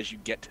out as you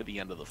get to the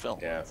end of the film.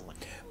 Yeah.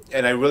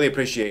 And I really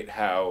appreciate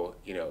how,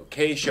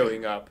 Kay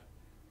showing up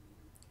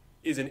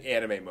is an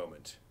anime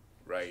moment,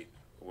 right?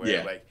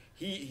 Where like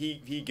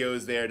he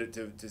goes there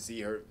to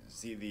see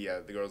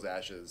the girl's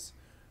ashes.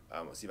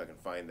 Let's see if I can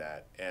find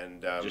that.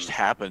 And just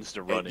happens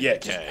to run into Kay.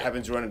 Kay.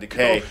 Happens to run into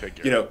Kay.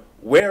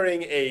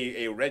 Wearing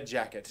a red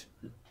jacket.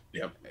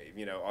 Yep.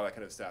 All that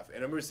kind of stuff. And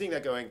I remember seeing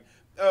that going,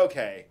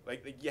 okay,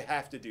 like you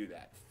have to do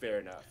that. Fair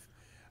enough.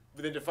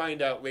 But then to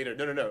find out later,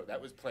 no,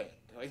 that was planned.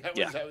 Like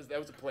that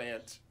was a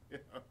plant.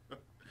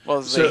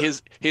 Well, so,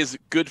 his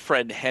good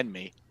friend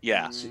Henmi,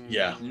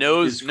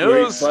 knows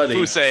Fuse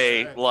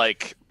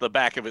like the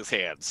back of his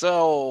hand.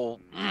 So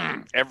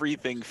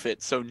everything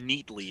fits so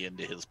neatly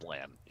into his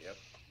plan. Yep.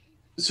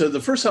 So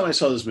the first time I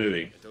saw this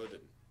movie,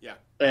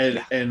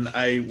 and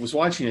I was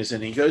watching this,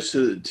 and he goes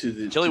to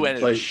the Chili went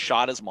place. And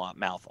shot his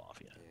mouth off.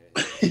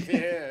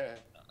 Yeah.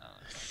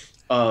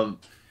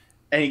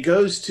 And he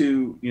goes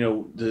to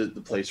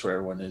the place where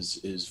everyone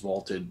is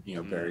vaulted,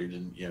 buried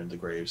in the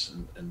graves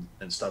and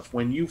stuff.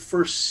 When you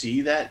first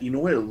see that, you know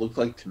what it looked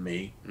like to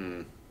me?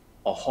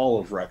 A hall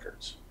of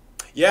records.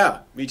 Yeah,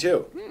 me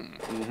too.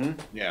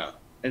 Yeah.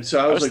 And so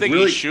I was like, thinking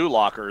really? Shoe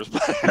lockers,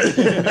 but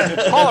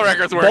hall of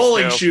records works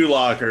bowling too. shoe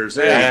lockers.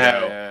 There you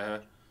go. Yeah.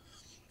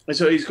 And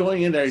so he's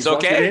going in there. He's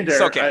walking in there.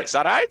 It's okay. It's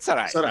all right. It's all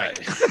right.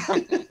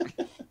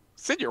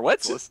 Senior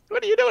Wenceslas,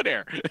 what are you doing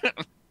here?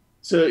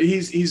 So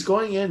he's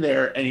going in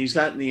there, and he's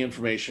gotten the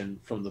information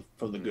from the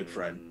good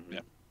friend. Yeah.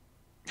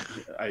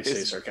 I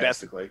say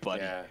sarcastically.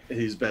 Buddy. Yeah.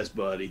 His best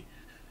buddy.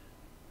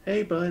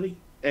 Hey, buddy.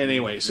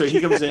 Anyway, so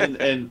he comes in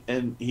and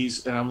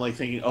I'm like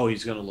thinking, oh,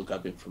 he's gonna look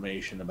up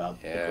information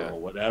about the girl,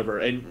 whatever.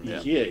 And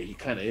he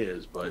kind of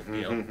is, but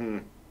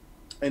you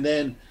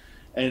know.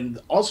 And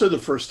also the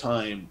first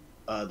time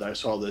that I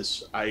saw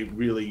this, I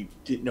really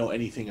didn't know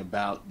anything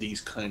about these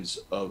kinds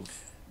of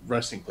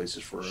resting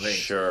places for remains.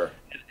 Sure.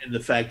 And the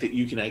fact that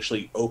you can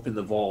actually open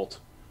the vault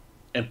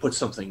and put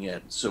something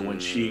in. So when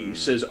she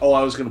says, "Oh,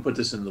 I was going to put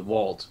this in the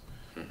vault,"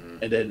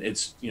 and then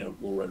it's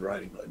Little Red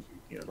Riding Hood,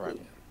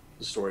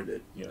 the story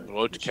that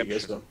she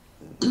gets them,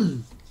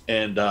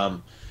 and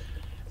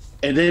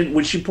then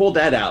when she pulled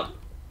that out,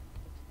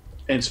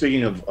 and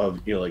speaking of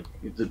like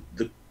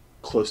the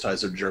close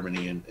ties of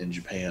Germany and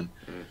Japan,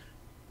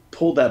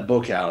 pulled that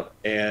book out,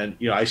 and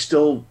I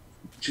still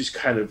just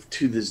kind of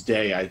to this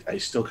day I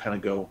still kind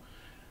of go,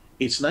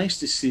 it's nice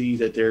to see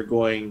that they're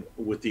going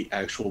with the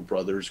actual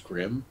Brothers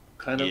Grimm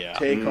kind of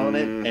take on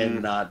it,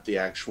 and not the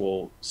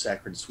actual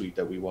Saccharine Suite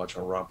that we watch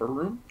on Romper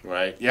Room,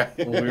 right? Yeah,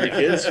 when we were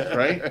kids,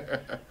 right?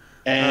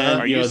 And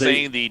are you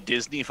saying the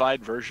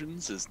Disney-fied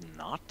versions is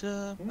not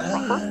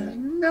Romper?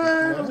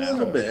 No, a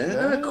little bit,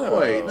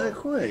 not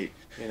quite.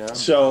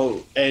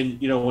 So, and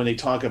when they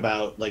talk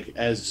about like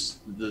as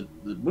the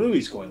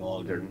movie's going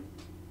along, they're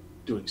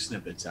doing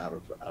snippets out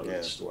of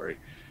the story,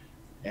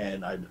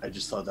 and I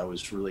just thought that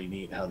was really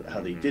neat how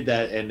they did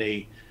that, and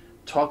they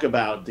talk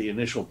about the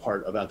initial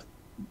part about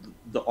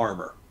the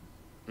armor.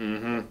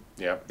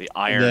 Yeah, the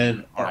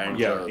iron armor.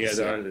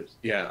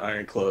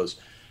 Iron clothes,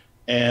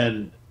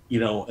 and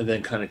and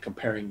then kind of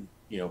comparing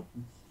to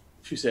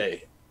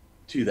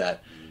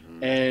that.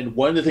 And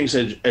one of the things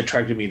that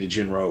attracted me to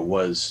Jin-Roh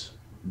was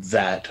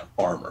that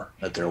armor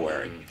that they're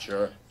wearing.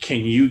 Sure.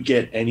 Can you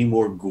get any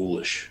more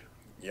ghoulish?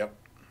 Yep.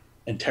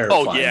 And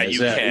terrifying. Oh yeah, you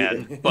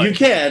can. You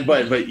can,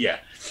 but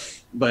yeah,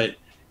 but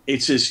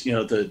it's just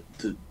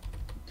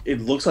it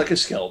looks like a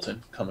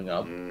skeleton coming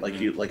up,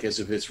 like as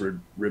if it's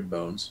rib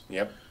bones.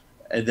 Yep.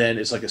 And then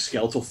it's like a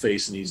skeletal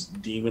face and these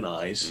demon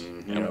eyes,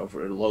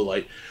 for low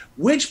light.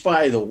 Which,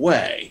 by the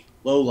way,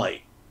 low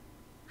light,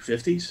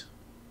 50s.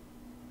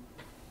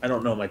 I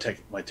don't know my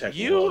tech.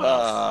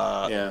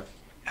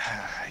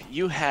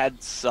 You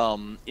had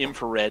some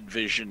infrared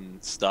vision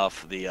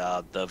stuff.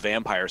 The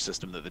vampire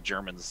system that the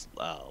Germans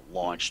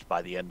launched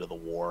by the end of the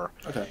war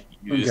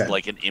used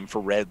like an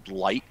infrared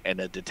light and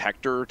a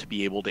detector to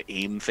be able to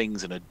aim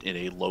things in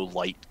a low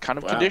light kind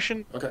of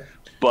condition. Okay.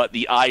 But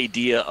the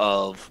idea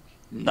of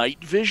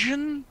night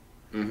vision,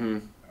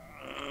 the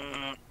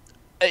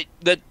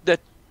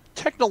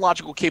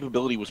technological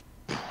capability was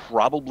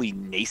probably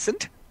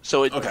nascent,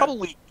 so it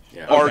probably.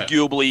 Yeah.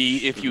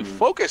 Arguably, if you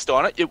focused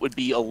on it, it would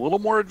be a little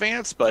more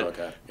advanced,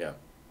 but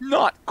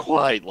not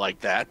quite like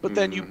that. But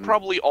then you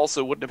probably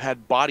also wouldn't have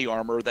had body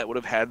armor that would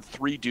have had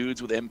 3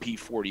 dudes with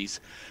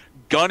MP40s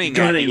gunning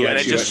at you, and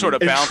it just sort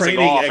of bouncing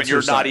off, and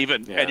you're not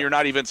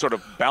even sort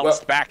of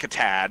bounced back a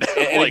tad.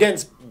 And again,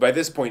 by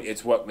this point,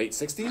 it's late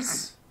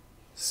 60s,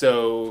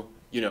 so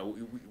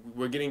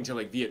we're getting to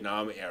like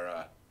Vietnam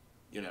era.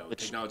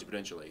 Technology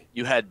potentially.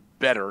 You had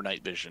better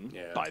night vision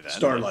by then.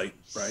 Starlight,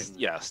 right?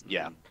 Yes,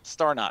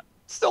 still not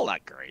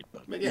great,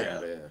 but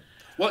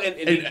Well,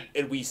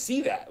 and we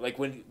see that like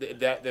when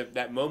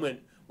that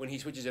moment when he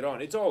switches it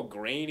on, it's all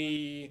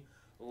grainy.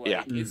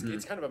 Like,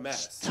 it's kind of a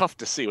mess. It's tough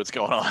to see what's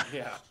going on.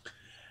 Yeah.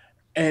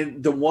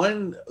 And the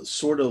one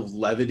sort of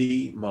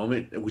levity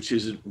moment, which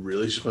isn't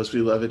really supposed to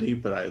be levity,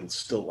 but I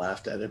still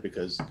laughed at it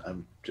because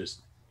I'm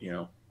just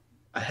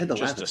I had to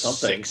laugh at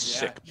something.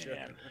 Sick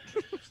man.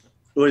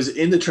 It was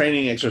in the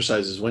training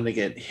exercises when they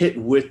get hit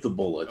with the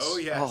bullets. Oh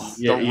yes.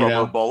 The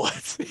rubber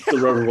bullets. The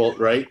rubber bullet,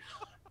 right?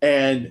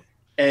 And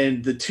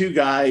the 2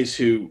 guys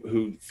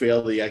who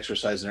fail the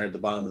exercise and are at the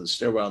bottom of the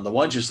stairwell, and the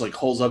one just like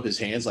holds up his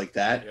hands like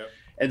that. Yep.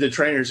 And the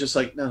trainer's just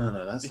like,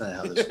 no, that's not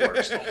how this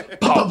works.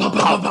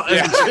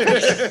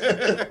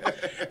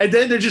 And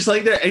then they're just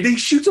like there, and he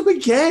shoots him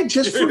again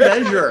just for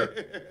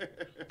measure.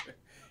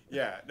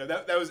 Yeah, no,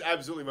 that was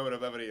absolutely a moment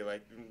of levity.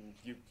 Like,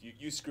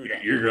 you screwed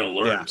up. You're gonna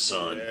learn,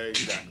 son. Yeah,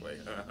 exactly.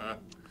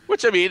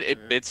 Which, I mean,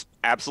 it's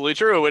absolutely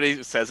true. When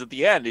he says at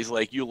the end, he's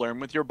like, you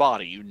learn with your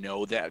body. You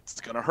know that it's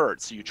gonna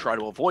hurt, so you try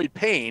to avoid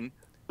pain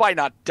by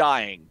not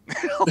dying.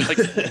 Like,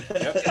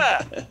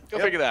 go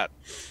figure that.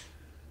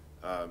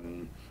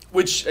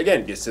 Which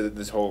again gets to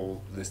this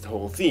whole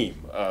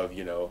theme of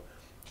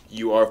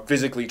you are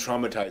physically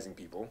traumatizing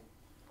people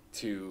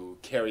to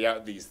carry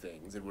out these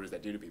things, and what does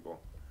that do to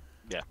people?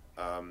 Yeah.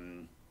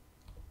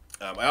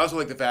 I also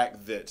like the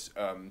fact that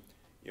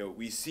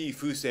we see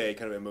Fusei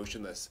kind of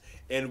emotionless,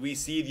 and we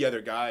see the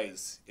other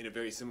guys in a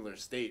very similar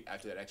state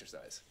after that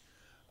exercise.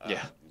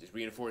 Just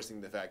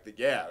reinforcing the fact that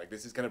like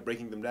this is kind of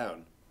breaking them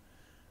down,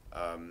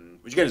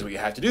 which again is what you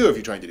have to do if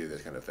you're trying to do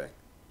this kind of thing.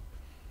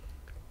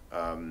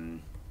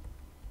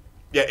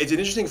 It's an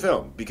interesting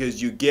film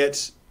because you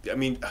get,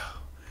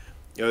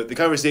 the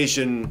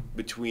conversation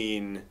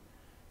between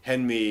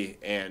Henmi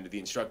and the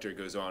instructor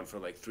goes on for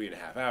like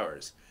 3.5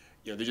 hours.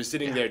 They're just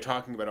sitting there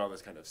talking about all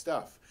this kind of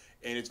stuff.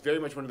 And it's very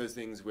much one of those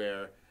things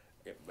where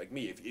like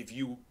me, if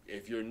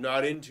you're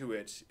not into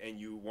it and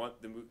you want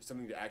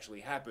something to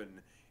actually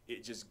happen,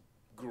 it just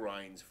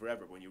grinds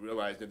forever. When you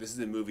realize that this is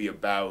a movie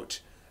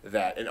about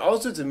that, and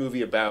also it's a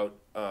movie about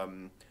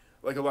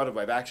like a lot of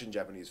live action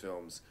Japanese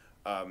films.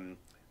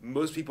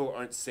 Most people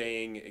aren't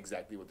saying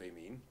exactly what they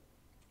mean.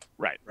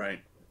 Right.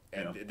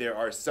 And there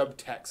are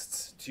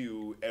subtexts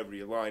to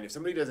every line. If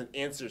somebody doesn't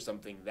answer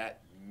something,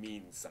 that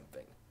means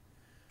something.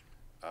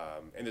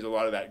 And there's a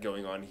lot of that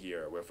going on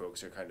here, where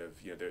folks are kind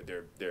of,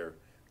 they're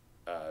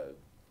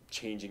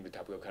changing the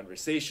topic of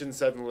conversation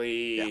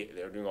suddenly. Yeah.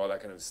 They're doing all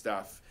that kind of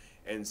stuff,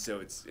 and so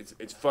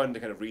it's fun to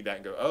kind of read that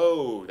and go,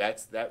 oh,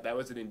 that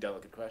was an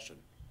indelicate question.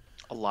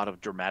 A lot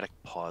of dramatic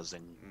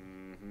pausing.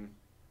 Mm-hmm.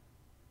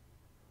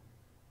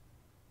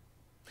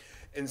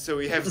 And so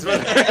we have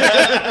some.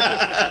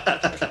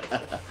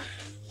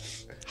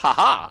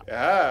 Haha.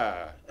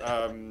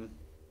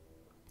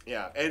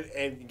 Yeah,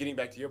 and getting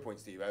back to your point,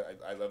 Steve,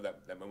 I love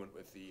that moment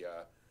with the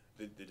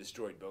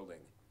destroyed building,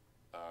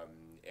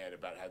 and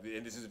about how,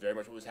 and this is very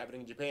much what was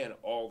happening in Japan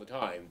all the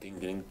time, things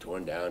getting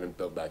torn down and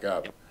built back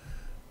up,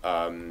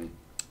 and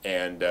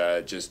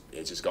it's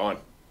just gone.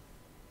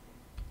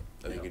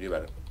 Nothing you can do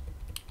about it.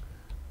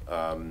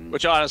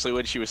 Which honestly,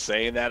 when she was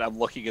saying that, I'm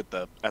looking at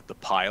the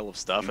pile of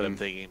stuff, and I'm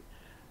thinking,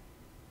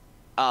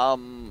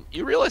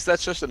 you realize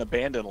that's just an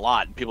abandoned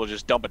lot and people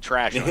just dumping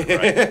trash on it,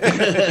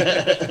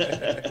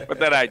 right? But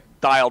then I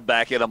dialed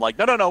back in. I'm like,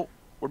 no.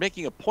 We're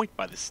making a point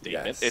by this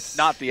statement. Yes. It's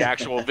not the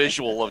actual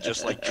visual of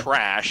just like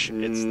trash.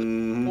 It's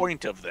the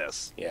point of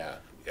this. Yeah.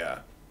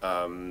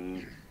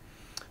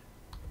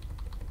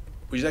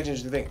 Which is actually an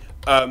interesting thing.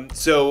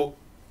 So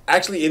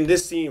actually in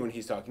this scene when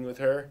he's talking with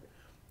her,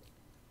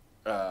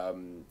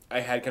 I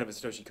had kind of a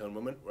Satoshi Kon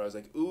moment where I was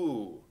like,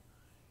 ooh,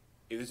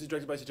 if this is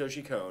directed by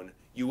Satoshi Kon,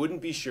 you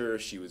wouldn't be sure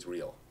if she was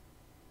real.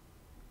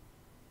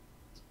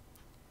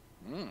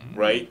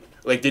 Right?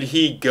 Like, did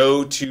he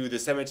go to the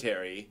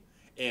cemetery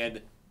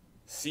and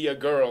see a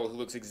girl who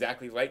looks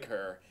exactly like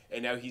her,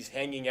 and now he's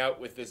hanging out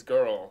with this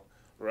girl,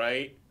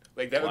 right?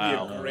 Like, that would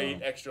be a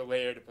great extra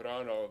layer to put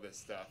on all of this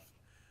stuff.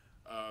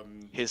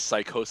 His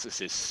psychosis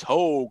is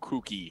so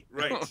kooky.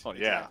 Right,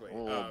 exactly.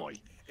 Oh, boy.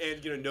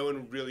 And, no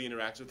one really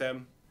interacts with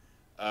them.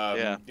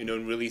 No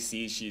one really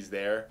sees she's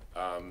there.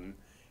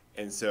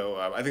 And so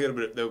I think that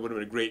would have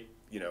been a great,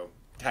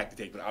 tack to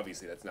take, but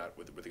obviously that's not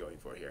what they're going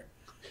for here.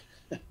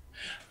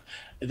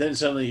 And then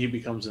suddenly he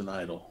becomes an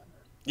idol.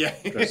 Yeah.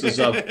 Dresses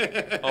up.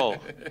 Oh.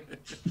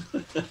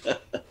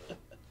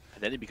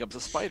 And then he becomes a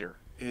spider.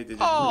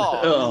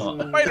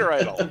 Spider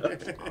idol.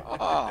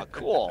 Ah,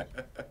 cool.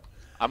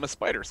 I'm a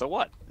spider, so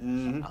what?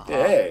 Mm-hmm.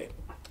 Hey.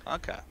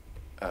 Okay.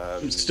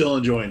 I'm still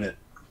enjoying it.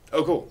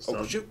 Oh, cool.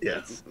 So, shoot.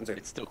 Yeah.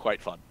 It's still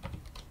quite fun.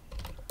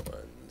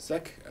 One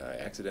sec. I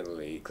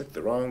accidentally clicked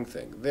the wrong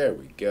thing. There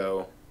we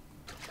go.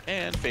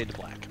 And fade to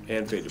black.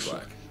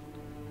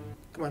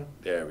 Come on.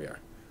 There we are.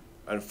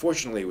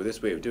 Unfortunately, with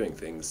this way of doing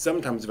things,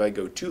 sometimes if I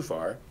go too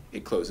far,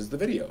 it closes the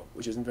video,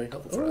 which isn't very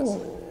helpful for us.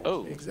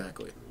 Oh.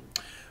 Exactly.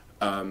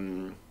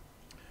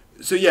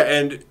 So yeah,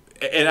 and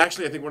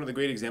actually I think one of the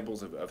great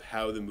examples of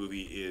how the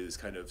movie is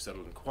kind of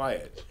subtle and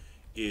quiet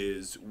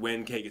is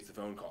when Kay gets the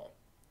phone call.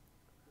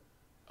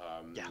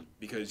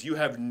 Because you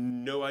have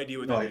no idea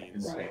what that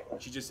means. Right.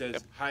 She just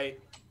says, hi,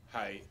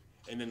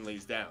 and then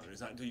lays down.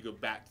 It's not until you go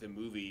back to the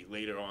movie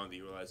later on that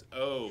you realize,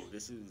 oh,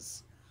 this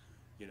is,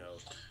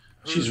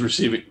 she's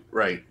receiving,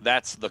 right.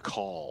 That's the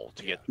call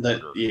to get the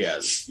orders.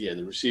 Yes,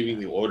 they're receiving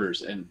the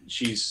orders, and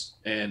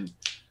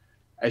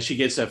as she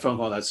gets that phone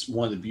call, that's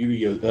one of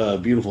the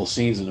beautiful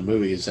scenes in the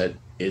movie is that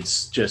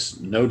it's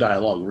just no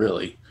dialogue,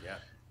 really. Yeah.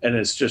 And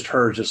it's just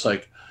her just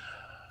like,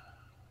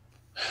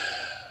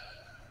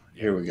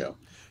 here we go.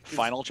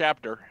 Final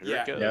chapter. Here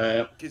it goes.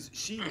 Yeah. Because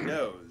she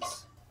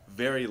knows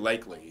very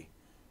likely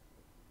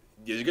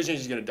there's a good chance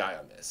she's going to die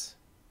on this.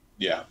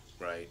 Yeah.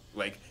 Right?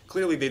 Like,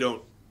 clearly they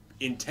don't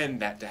intend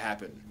that to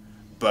happen,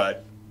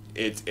 but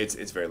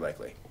it's very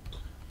likely.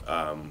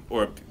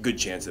 Or a good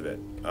chance of it.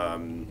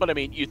 But I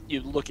mean,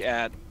 you look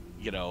at,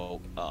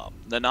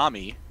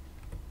 Nanami,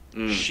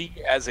 she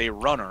as a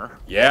runner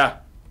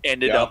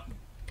ended up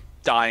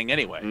dying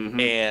anyway. Mm-hmm.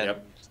 And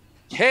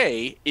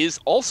Kay is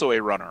also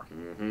a runner.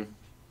 Mm-hmm.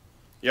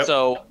 Yep.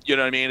 So, you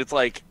know what I mean? It's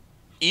like,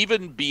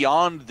 even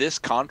beyond this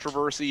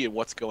controversy and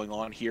what's going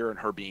on here and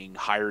her being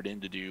hired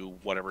in to do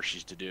whatever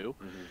she's to do,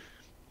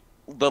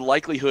 the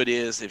likelihood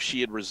is if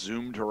she had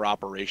resumed her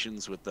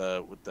operations with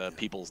the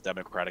People's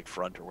Democratic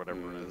Front or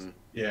whatever it is,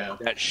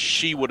 that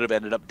she would have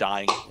ended up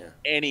dying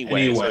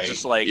anyway. So it's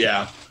just like,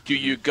 do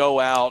you go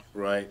out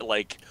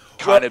like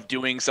kind of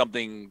doing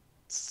something,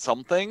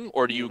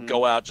 or do you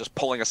go out just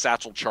pulling a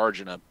satchel charge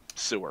in a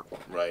sewer?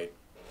 Right.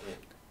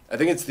 I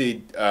think it's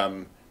the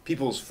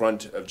People's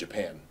Front of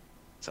Japan.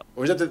 So.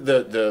 Or is that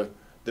the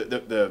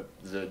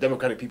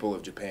Democratic People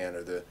of Japan,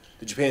 or the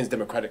Japan's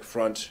Democratic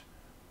Front,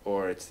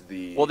 or it's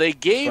the they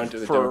gave front of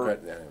the for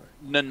Democrat,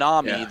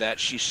 Nanami that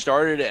she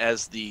started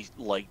as the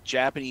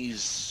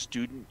Japanese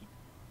student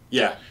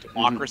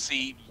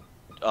democracy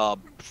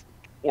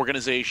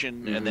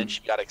organization, and then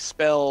she got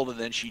expelled, and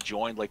then she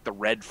joined like the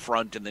Red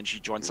Front, and then she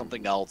joined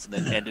something else, and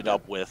then ended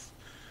up with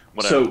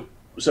whatever.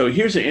 So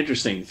here's an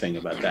interesting thing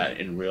about that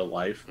in real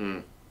life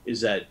is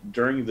that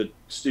during the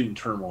student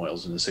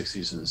turmoils in the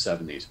 60s and the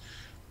 70s,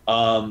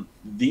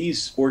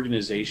 these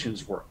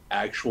organizations were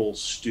actual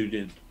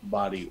student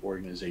body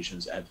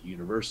organizations at the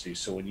university.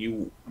 So when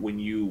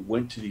you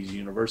went to these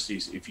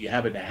universities, if you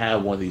happen to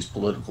have one of these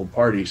political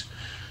parties,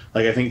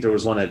 like I think there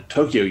was one at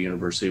Tokyo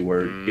University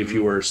where if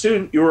you were a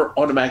student, you were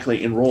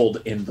automatically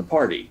enrolled in the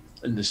party,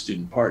 in the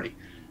student party,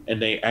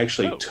 and they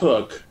actually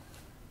took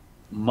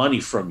money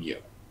from you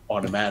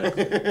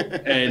automatically,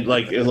 and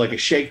it was like a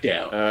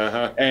shakedown.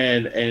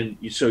 And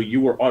so you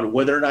were on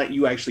whether or not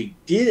you actually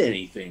did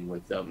anything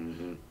with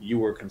them, you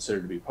were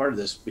considered to be part of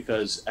this,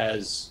 because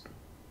this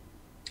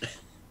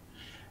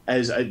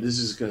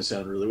is going to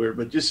sound really weird,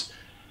 but just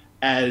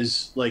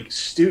as like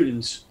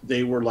students,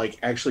 they were like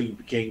actually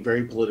became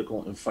very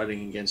political and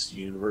fighting against the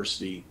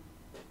university,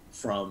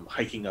 from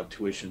hiking up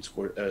tuition,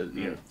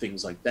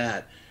 things like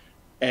that.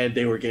 And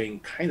they were getting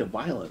kind of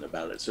violent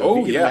about it. So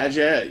if you can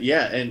imagine,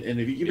 and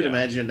if you can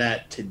imagine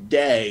that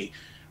today,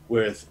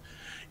 with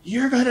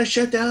you're gonna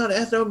shut down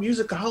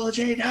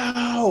ethnomusicology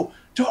now,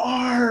 to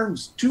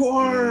arms.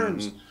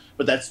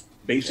 But that's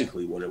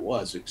basically what it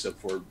was,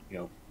 except for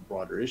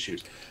broader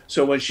issues.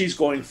 So when she's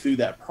going through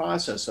that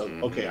process of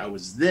okay, I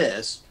was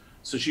this.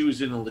 So she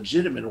was in a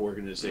legitimate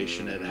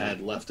organization that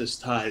had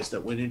leftist ties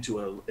that went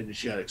into and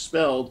she got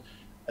expelled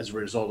as a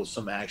result of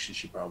some action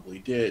she probably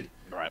did.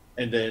 Right.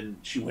 And then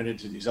she went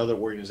into these other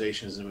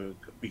organizations and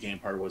became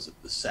part of, was it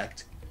the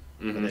sect?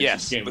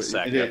 Yes, the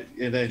sect.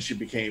 And then she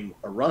became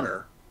a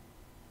runner,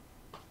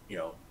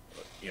 a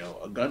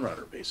gun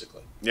runner,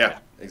 basically. Yeah,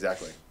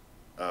 exactly.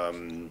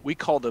 We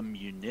call them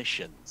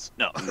munitions.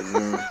 No.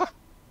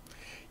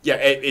 Yeah,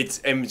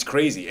 it's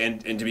crazy.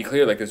 And to be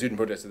clear, like the student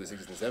protests of the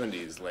 60s and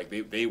 70s, like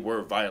they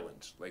were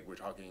violent. Like we're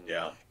talking.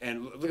 Yeah.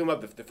 And look them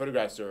up. The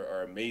photographs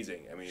are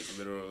amazing. I mean, it's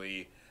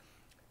literally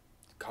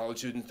college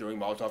students throwing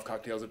Molotov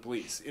cocktails at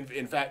police.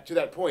 In fact, to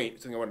that point,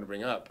 something I wanted to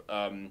bring up,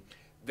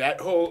 that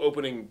whole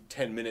opening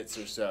 10 minutes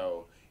or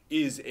so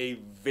is a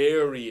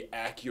very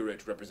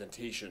accurate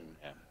representation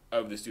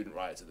of the student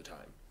riots at the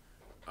time.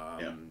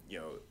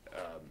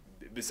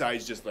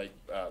 Besides just like,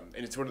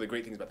 and it's one of the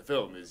great things about the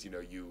film is,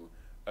 you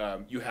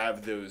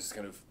have those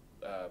kind of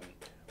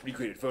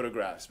recreated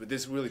photographs, but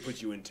this really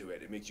puts you into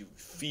it. It makes you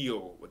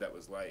feel what that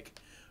was like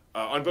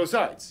on both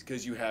sides,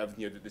 because you have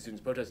the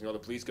students protesting, all the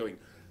police going,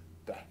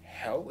 the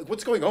hell? Like,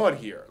 what's going on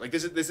here? Like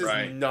this is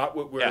right. not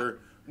what we're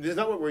this is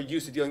not what we're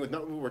used to dealing with,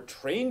 not what we're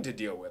trained to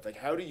deal with. Like,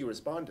 how do you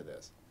respond to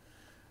this?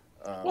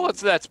 Well,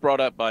 that's brought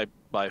up by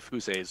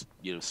Fusei's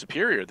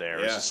superior there.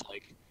 Yeah. It's just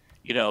like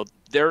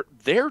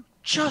they're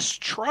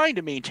just trying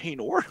to maintain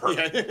order.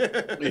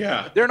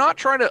 Yeah. They're not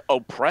trying to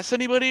oppress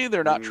anybody.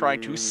 They're not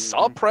trying to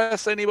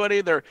suppress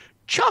anybody. They're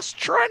just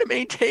trying to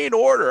maintain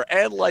order,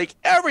 and like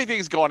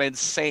everything's gone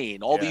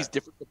insane. All these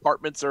different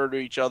departments are to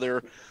each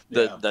other.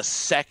 The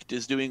sect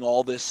is doing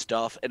all this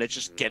stuff, and it's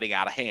just getting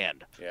out of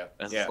hand. Yeah,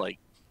 and it's like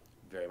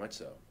very much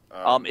so.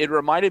 It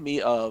reminded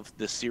me of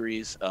the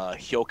series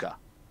Hyoka,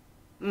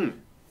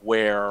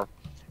 where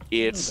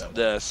it's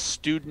the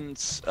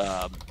students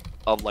of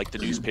like the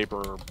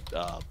newspaper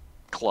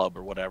club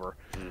or whatever.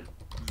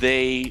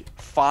 They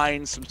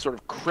find some sort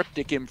of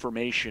cryptic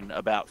information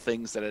about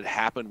things that had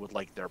happened with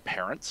like their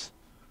parents,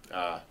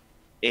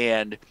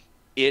 and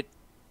it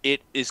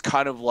is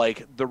kind of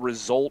like the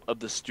result of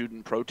the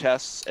student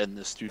protests and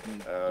the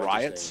student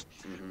riots.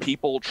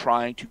 People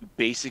trying to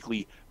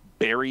basically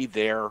bury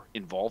their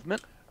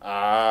involvement.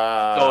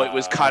 So it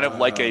was kind of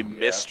like a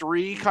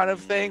mystery kind of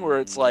thing where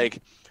it's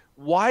like,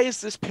 why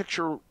is this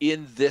picture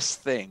in this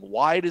thing?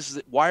 Why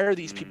are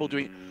these people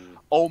doing?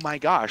 Oh my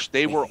gosh,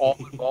 they were all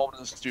involved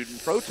in the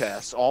student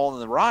protests, all in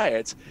the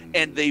riots,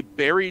 and they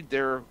buried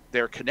their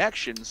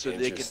connection so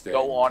they could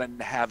go on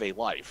and have a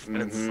life.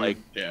 And it's like,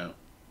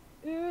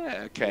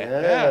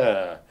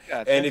 okay.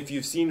 And if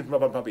you've seen From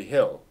Up on Pompey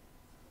Hill,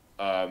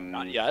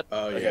 not yet.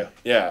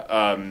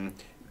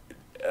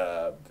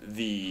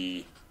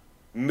 The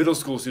middle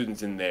school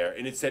students in there,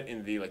 and it's set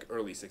in the like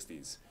early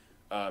 60s.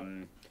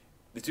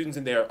 The students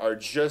in there are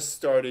just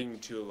starting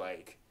to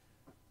like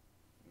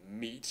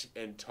meet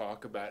and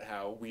talk about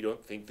how we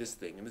don't think this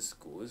thing in the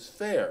school is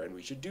fair and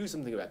we should do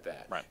something about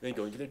that. Right. And then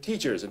going to their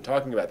teachers and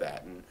talking about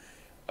that,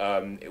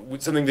 and it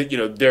was something that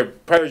their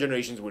prior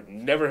generations would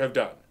never have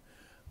done.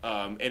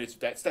 And it's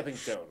that stepping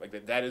stone,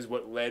 like that is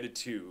what led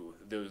to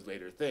those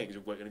later things, or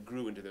what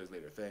grew into those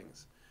later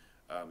things.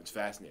 It's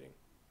fascinating.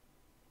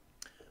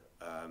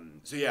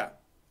 And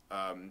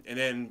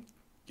then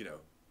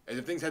as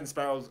if things hadn't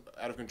spiraled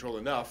out of control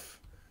enough,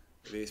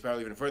 they spiral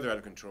even further out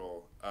of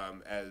control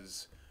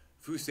as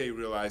Fusei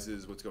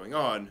realizes what's going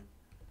on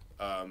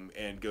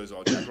and goes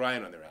all Jack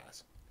Ryan on their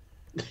ass.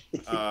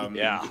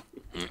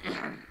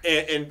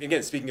 And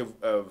again, speaking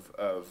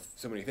of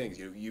so many things,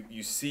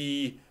 you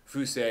see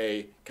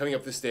Fusei coming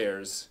up the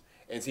stairs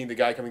and seeing the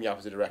guy coming the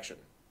opposite direction.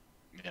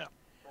 Yeah.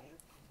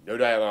 No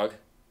dialogue.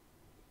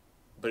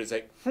 But it's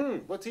like,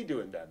 what's he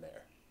doing down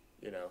there?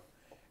 you know,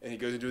 and he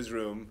goes into his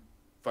room,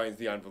 finds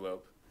the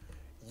envelope.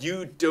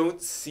 You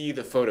don't see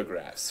the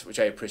photographs, which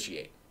I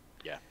appreciate.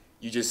 Yeah.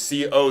 You just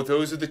see, oh,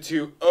 those are the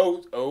two.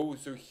 Oh,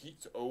 so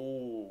he's,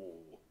 oh.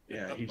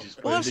 Yeah, he just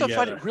put Well, I it also find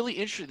together. it really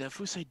interesting that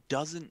Fusei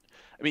doesn't.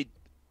 I mean,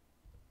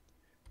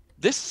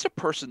 this is a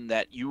person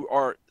that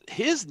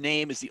his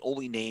name is the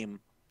only name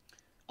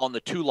on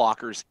the 2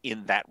 lockers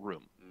in that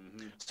room.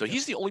 Mm-hmm. So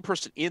he's the only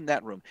person in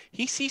that room.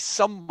 He sees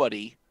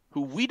somebody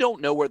who we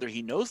don't know whether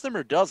he knows them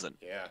or doesn't.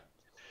 Yeah.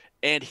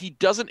 And he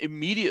doesn't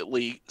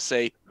immediately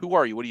say, "Who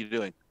are you? What are you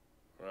doing?"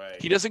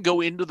 Right. He doesn't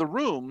go into the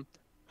room,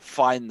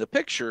 find the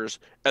pictures,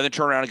 and then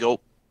turn around and go,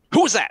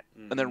 "Who was that?"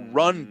 And then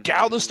run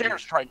down the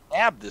stairs to try and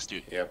nab this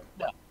dude. Yep.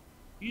 No.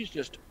 He's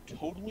just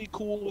totally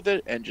cool with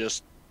it and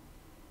just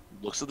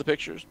looks at the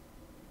pictures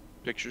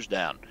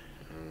down.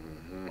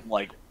 Mm-hmm. I'm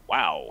like,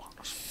 wow.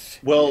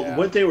 Well, Yeah.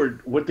 what they were,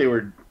 what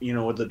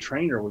the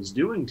trainer was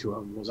doing to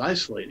him was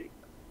isolating.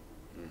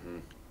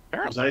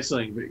 It was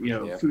isolating, but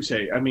Yeah.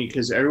 Fusei. I mean,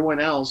 because everyone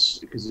else,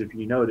 because if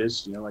you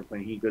notice, like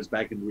when he goes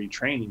back into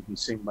retraining,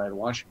 he's sitting by the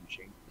washing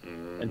machine,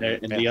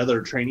 and the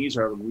other trainees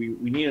are, we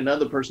need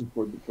another person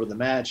for the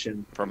match,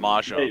 and For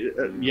Majo.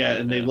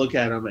 and they look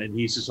at him, and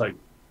he's just like,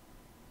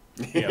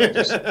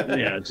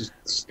 just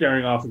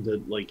staring off into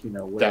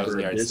whatever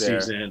Thousand-yard this stare.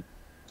 he's in,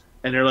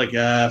 and they're like,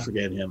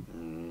 forget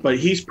him. But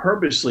he's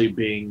purposely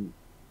being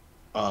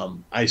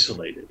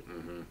isolated,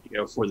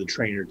 for the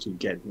trainer to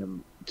get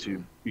him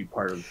to be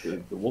part of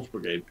the Wolf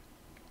Brigade.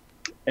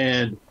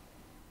 And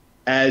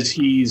as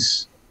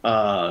he's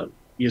so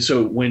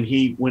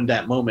when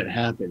that moment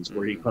happens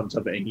where he comes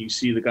up and you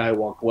see the guy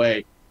walk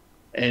away,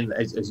 and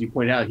as you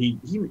point out, he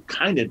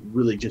kind of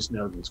really just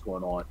knows what's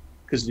going on,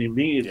 because the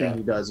immediate thing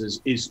he does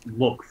is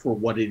look for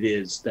what it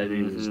is that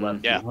is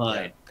left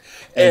behind.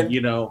 And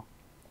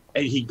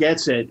and he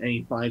gets it, and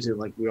he finds it,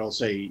 like we all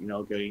say,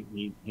 okay,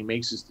 he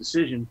makes his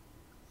decision.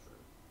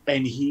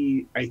 And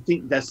I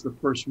think that's the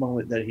first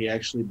moment that he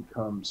actually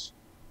becomes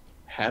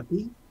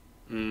happy.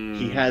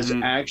 He has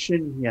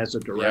action, he has a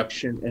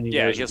direction, and he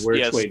knows where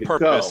it's way to go.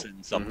 Purpose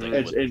and something.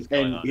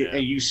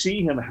 And you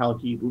see him how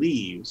he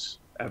leaves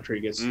after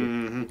he gets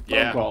the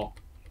phone call.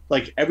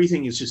 Like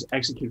everything is just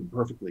executed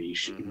perfectly. He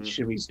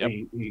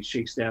shimmies, he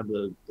shakes down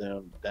the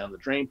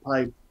drain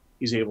pipe.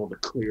 He's able to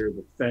clear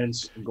the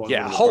fence and go.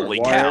 Yeah, holy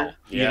cow!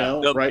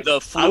 Right?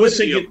 The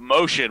fluidity of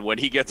motion when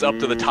he gets up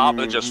to the top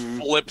and just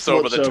flips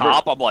over the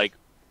top. I'm like,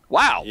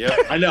 wow. Yeah,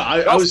 I know.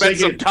 I Y'all was spent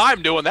thinking, some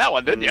time doing that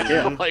one, didn't you?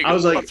 Yeah. I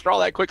was like, let's draw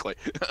that quickly.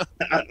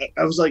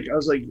 As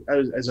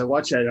I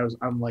watched that,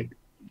 I'm like,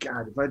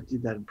 God, if I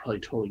did that, I'd probably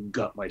totally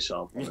gut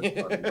myself.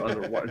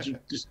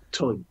 Just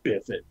totally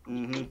biff it.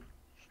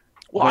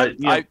 Well,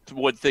 But, I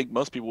would think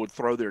most people would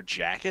throw their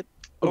jacket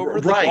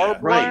over the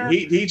barbed right. wire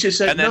He just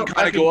said, and then no,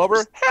 kind of go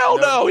over. Hell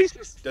no, he's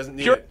just doesn't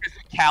need pure it.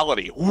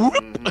 physicality.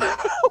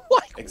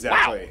 Like,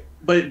 Exactly.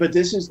 wow. But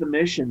this is the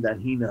mission that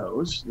he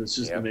knows. This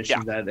is the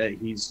mission that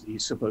he's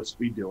supposed to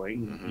be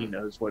doing. He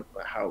knows what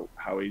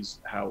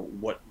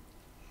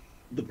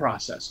the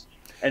process,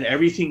 and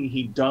everything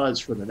he does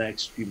for the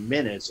next few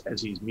minutes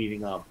as he's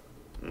meeting up,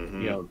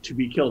 to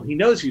be killed. He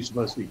knows he's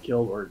supposed to be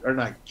killed or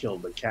not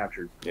killed, but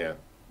captured. Yeah.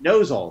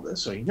 Knows all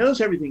this, so he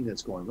knows everything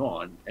that's going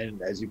on.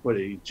 And as you put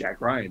it, he's Jack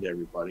Ryan to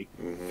everybody.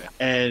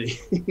 And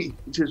he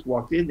just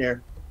walked in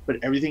there, but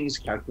everything is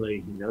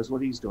calculated. He knows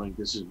what he's doing.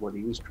 This is what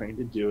he was trained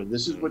to do, and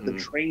this is what the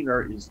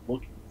trainer is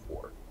looking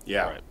for.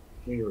 Yeah. Right.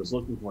 The trainer is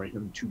looking for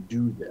him to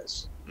do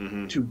this,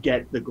 to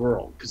get the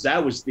girl, because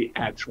that was the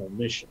actual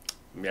mission.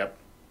 Yep.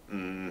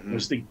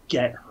 Was to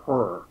get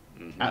her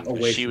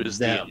away she from was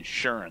them. the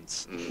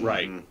insurance.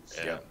 Right.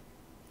 Yeah.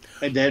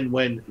 And then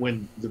when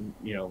the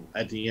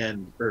at the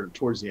end, or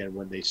towards the end,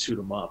 when they suit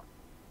him up,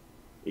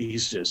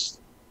 he's just,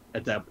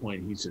 at that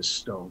point, he's just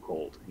stone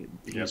cold.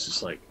 He's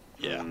just like,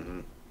 He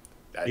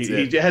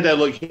had that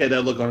look. He had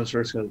that look on his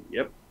face. Goes,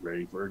 yep,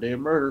 ready for a damn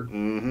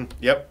murder.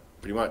 Yep,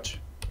 pretty much.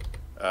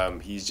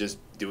 He's just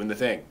doing the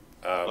thing.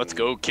 Let's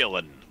go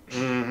killing.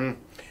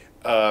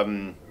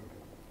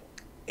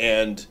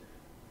 And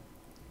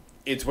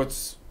it's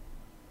what's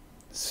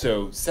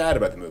so sad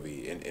about the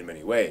movie in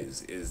many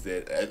ways is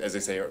that, as I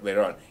say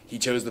later on, he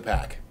chose the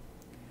pack.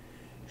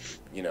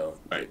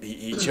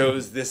 He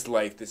chose this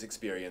life, this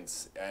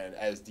experience, and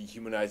as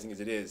dehumanizing as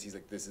it is, he's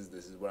like, this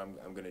is what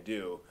I'm going to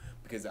do,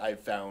 because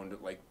I've found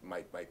like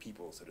my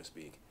people, so to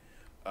speak.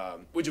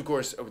 Which of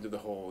course, over the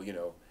whole,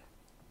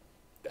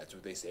 that's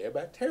what they say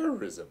about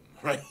terrorism,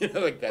 right?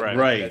 Like that,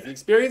 that's the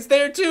experience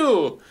there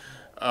too.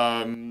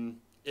 In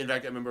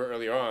fact, I remember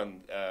earlier on,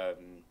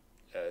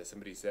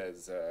 somebody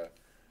says,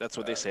 that's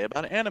what they say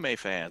about anime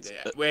fans.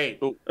 Wait.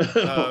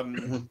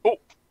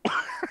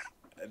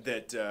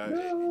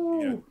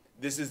 That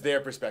this is their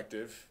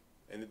perspective,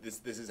 and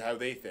this is how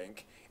they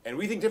think, and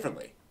we think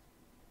differently.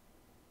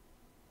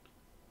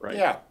 Right.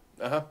 Yeah.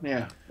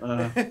 Yeah.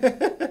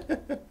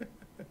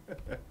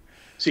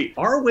 See,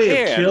 our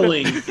way of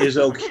killing is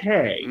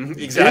okay.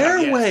 Exactly.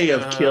 Their way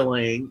of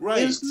killing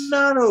is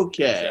not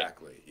okay.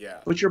 Exactly.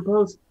 Yeah. But you're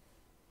both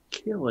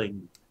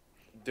killing.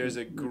 There's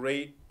a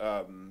great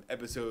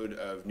episode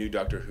of New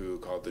Doctor Who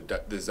called the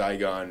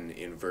Zygon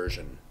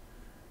Inversion,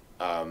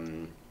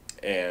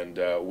 and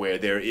where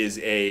there is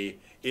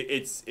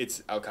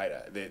it's Al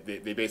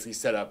Qaeda. They basically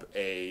set up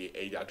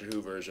a Doctor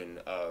Who version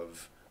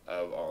of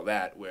all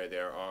that, where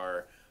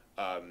there's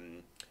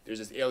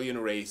this alien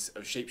race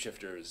of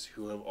shapeshifters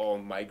who have all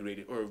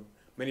migrated, or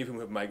many of whom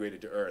have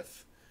migrated to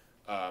Earth,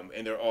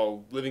 and they're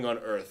all living on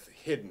Earth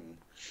hidden.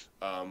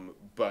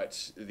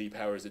 But the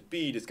powers that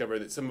be discover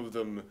that some of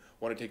them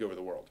want to take over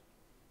the world.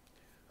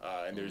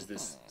 And there's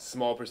this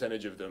small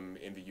percentage of them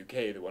in the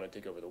UK that want to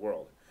take over the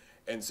world.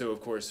 And so,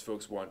 of course,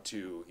 folks want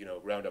to,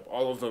 round up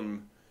all of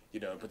them,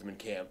 and put them in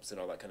camps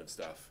and all that kind of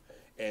stuff.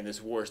 And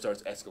this war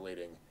starts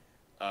escalating.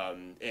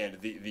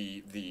 And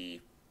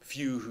the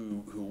few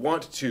who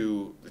want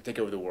to take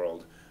over the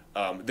world,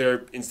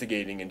 they're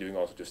instigating and doing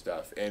all sorts of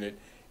stuff. And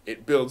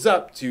it builds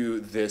up to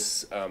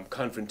this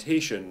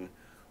confrontation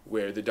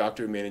where the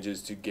Doctor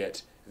manages to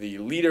get the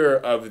leader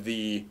of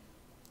the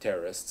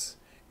terrorists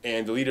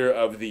and the leader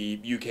of the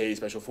UK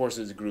Special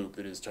Forces group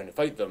that is trying to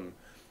fight them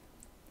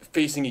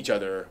facing each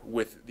other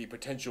with the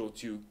potential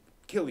to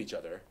kill each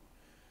other.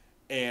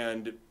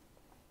 And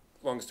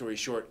long story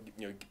short,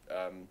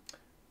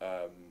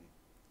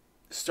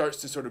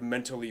 starts to sort of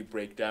mentally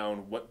break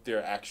down what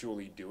they're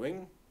actually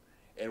doing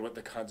and what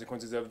the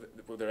consequences of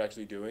what they're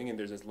actually doing. And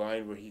there's this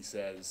line where he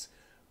says,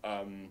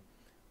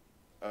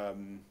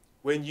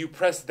 when you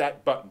press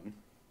that button,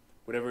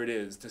 whatever it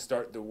is, to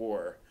start the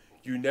war,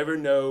 you never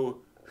know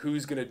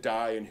who's going to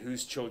die and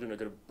whose children are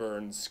going to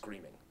burn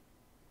screaming.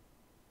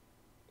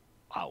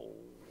 Wow.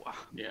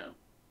 Yeah.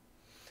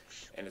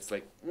 And it's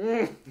like,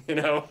 and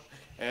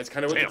it's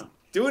kind of what it's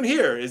doing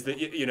here is that,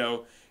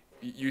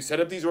 you set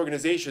up these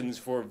organizations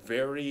for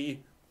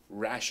very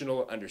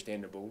rational,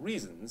 understandable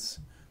reasons,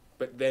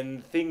 but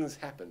then things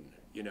happen.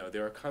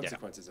 There are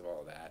consequences of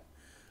all of that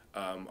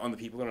on the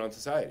people and on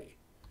society.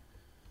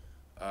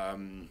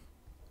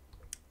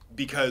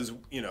 Because,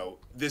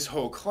 this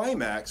whole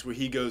climax where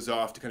he goes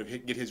off to kind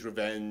of get his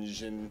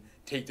revenge and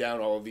take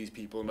down all of these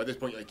people, and by this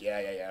point you're like,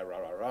 yeah, rah,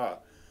 rah,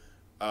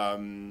 rah.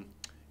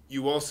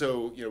 You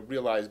also,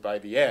 realize by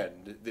the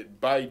end that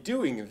by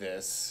doing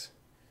this,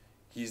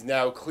 he's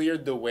now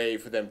cleared the way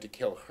for them to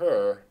kill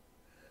her,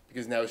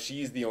 because now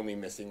she's the only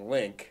missing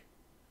link.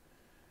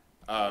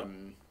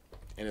 And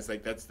it's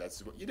like,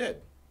 that's what you did.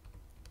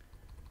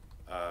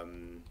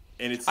 And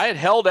I had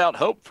held out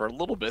hope for a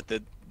little bit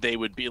that they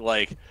would be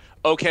like,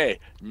 okay,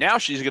 now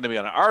she's going to be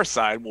on our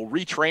side. We'll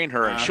retrain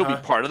her, and she'll be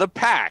part of the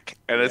pack.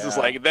 And it's just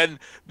like, then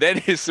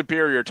his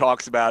superior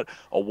talks about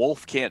a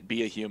wolf can't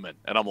be a human,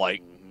 and I'm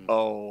like,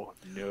 oh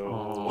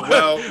no.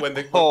 Well, when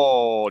the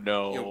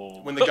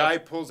guy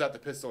pulls out the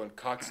pistol and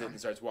cocks it and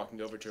starts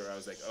walking over to her, I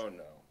was like, oh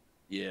no.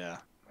 Yeah.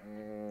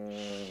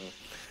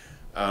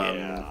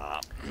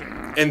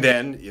 And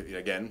then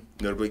again,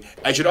 notably,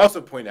 I should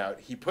also point out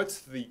he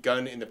puts the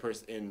gun in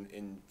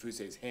in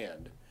Fusei's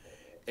hand,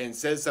 and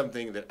says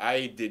something that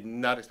I did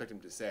not expect him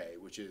to say,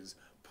 which is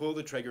pull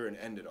the trigger and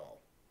end it all.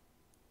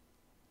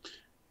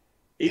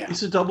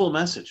 It's a double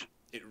message.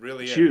 It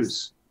really is.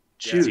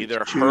 Choose. It's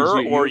either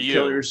her or you.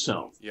 Kill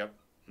yourself. Yep.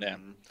 Yeah.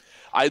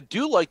 I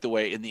do like the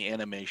way in the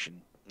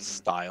animation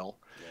style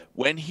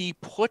when he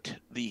put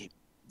the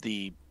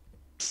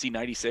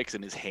C-96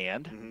 in his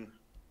hand.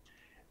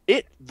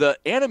 The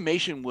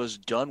animation was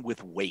done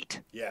with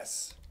weight.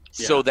 Yes.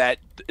 So that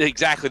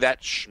exactly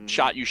that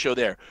shot you show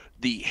there,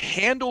 the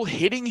handle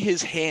hitting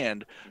his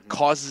hand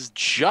causes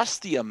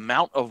just the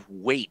amount of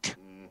weight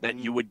that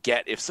you would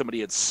get if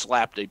somebody had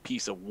slapped a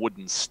piece of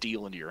wooden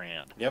steel into your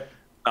hand. Yep.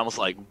 I was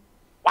like,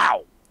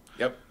 wow.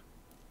 Yep.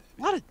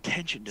 A lot of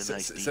attention to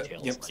nice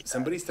details. Like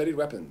somebody studied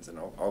weapons and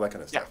all that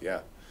kind of stuff. Yeah.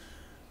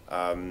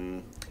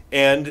 And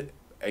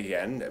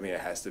again, I mean,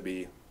 it has to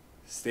be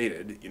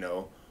stated,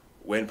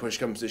 when push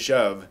comes to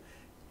shove,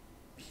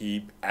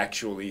 he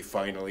actually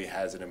finally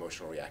has an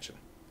emotional reaction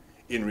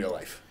in real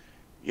life.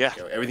 Yeah.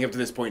 Everything up to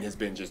this point has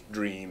been just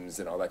dreams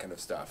and all that kind of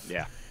stuff.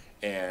 Yeah.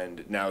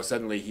 And now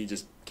suddenly he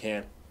just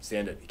can't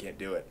stand it. He can't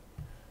do it.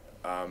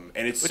 And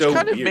it's Which so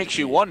kind of weird makes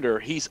to you me. wonder,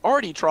 he's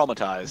already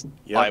traumatized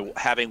by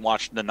having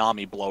watched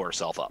Nanami blow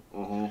herself up.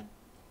 And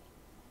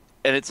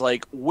it's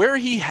like, where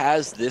he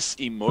has this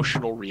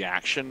emotional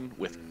reaction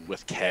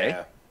with Kay,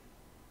 Yeah.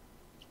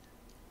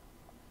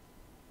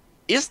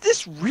 is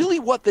this really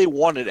what they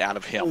wanted out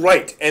of him?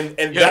 Right, and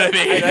You know that, what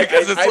I mean? and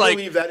Because it's I like-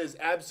 believe that is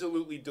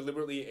absolutely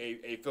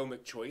deliberately a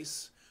filmic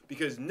choice,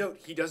 because note,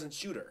 he doesn't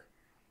shoot her.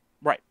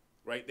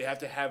 Right, they have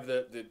to have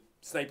the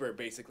sniper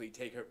basically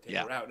take her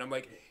out, and I'm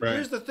like,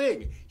 here's the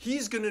thing,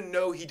 he's gonna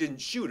know he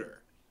didn't shoot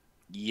her.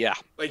 Yeah.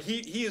 Like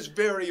he is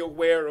very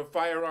aware of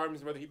firearms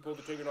and whether he pulled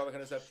the trigger and all that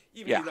kind of stuff.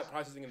 Even if he's not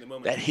processing in the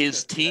moment. That he's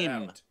his gonna figure it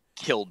team out.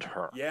 killed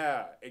her.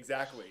 Yeah,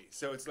 exactly.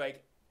 So it's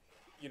like,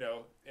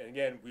 and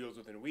again, wheels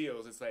within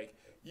wheels. It's like,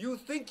 you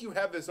think you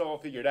have this all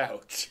figured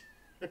out.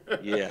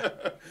 Yeah.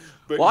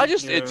 But, Well, I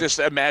just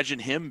imagine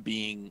him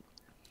being.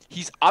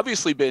 He's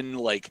obviously been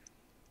like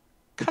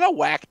kind of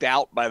whacked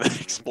out by the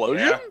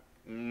explosion,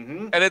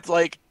 Mm-hmm. and it's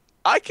like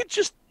I could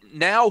just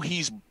now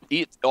the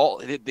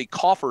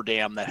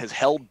cofferdam that has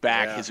held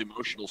back his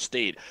emotional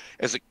state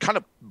as it kind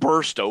of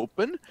burst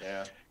open.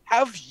 Yeah.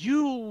 Have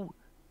you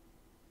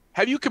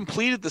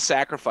completed the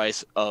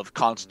sacrifice of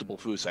Constable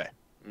Fusei?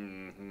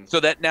 Mm-hmm. So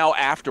that now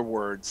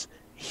afterwards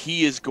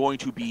he is going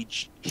to be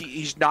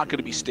he's not going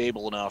to be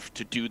stable enough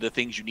to do the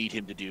things you need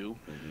him to do.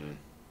 Mm-hmm.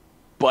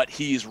 But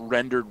he's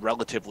rendered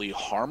relatively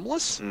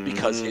harmless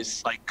because his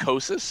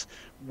psychosis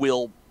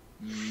will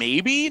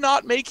maybe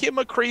not make him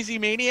a crazy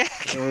maniac.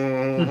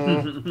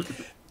 Mm-hmm.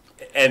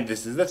 And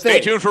this is the thing.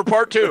 Stay tuned for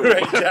part 2.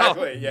 Right,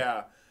 exactly,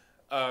 yeah.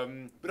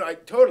 But I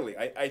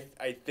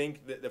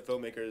think that the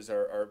filmmakers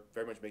are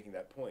very much making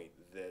that point,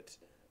 that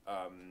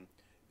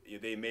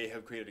they may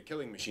have created a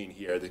killing machine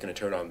here that's going to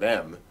turn on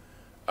them.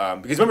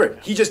 Because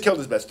remember, he just killed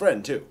his best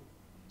friend, too.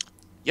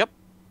 Yep.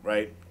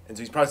 Right? And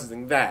so he's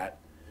processing that.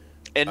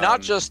 And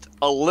not just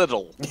a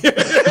little. He's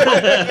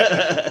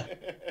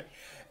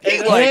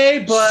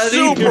hey,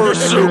 buddy.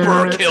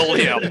 super killed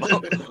him.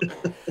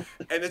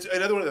 And it's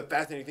another one of the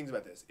fascinating things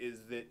about this is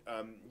that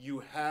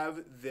you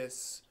have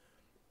this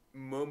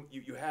moment.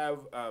 You have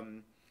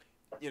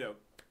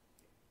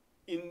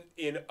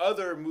in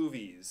other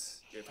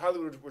movies, if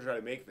Hollywood were trying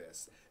to make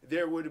this,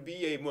 there would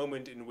be a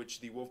moment in which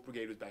the Wolf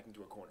Brigade was backed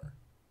into a corner,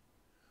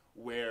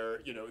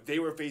 where they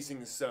were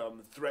facing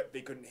some threat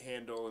they couldn't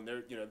handle, and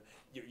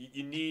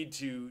you need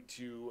to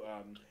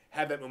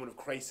have that moment of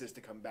crisis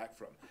to come back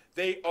from.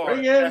 They are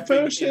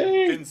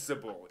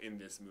invincible in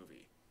this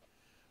movie.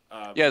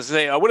 I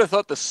would have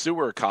thought the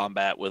sewer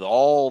combat with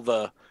all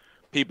the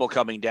people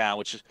coming down,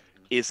 which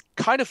is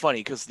kind of funny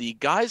because the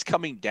guys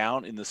coming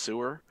down in the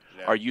sewer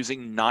are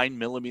using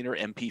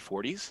 9mm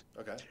MP40s.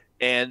 Okay.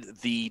 And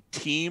the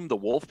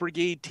Wolf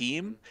Brigade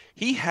team,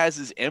 he has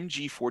his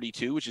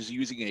MG42, which is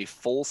using a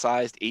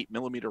full-sized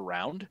 8mm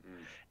round.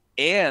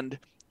 And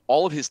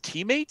all of his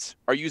teammates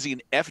are using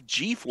an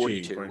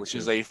FG42, which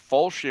is a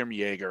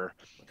Fallschirmjäger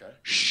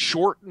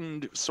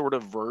shortened sort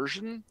of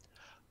version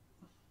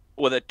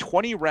with a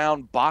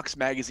 20-round box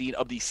magazine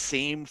of the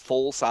same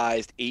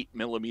full-sized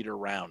 8mm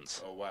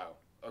rounds. Oh, wow.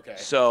 Okay.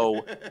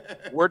 So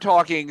we're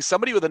talking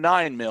somebody with a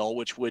 9mm,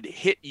 which would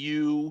hit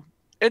you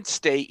and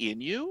stay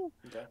in you,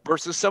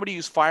 versus somebody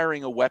who's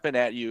firing a weapon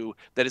at you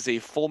that is a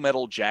full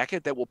metal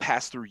jacket that will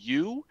pass through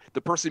you,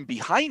 the person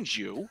behind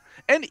you,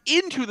 and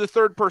into the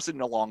third person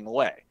along the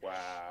way. Wow.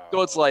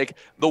 So it's like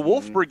the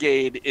Wolf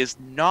Brigade is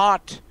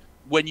not,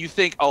 when you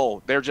think,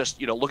 oh, they're just,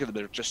 look at them,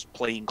 they're just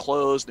plain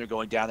clothes and they're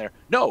going down there.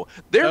 No,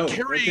 they're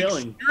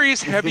carrying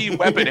serious heavy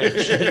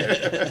weaponage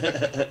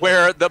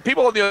where the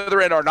people on the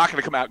other end are not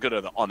going to come out good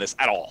on this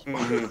at all.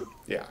 Mm-hmm.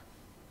 Yeah.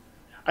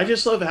 I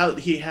just love how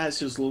he has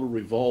his little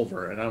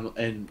revolver,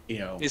 and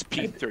his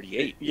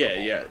P38.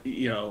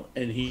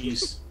 And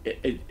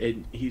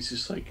he's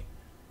just like,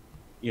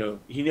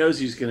 he knows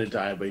he's gonna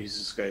die, but he's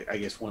just got, I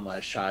guess, one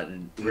last shot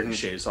and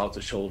ricochets off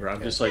the shoulder.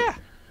 I'm just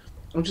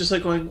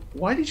like going,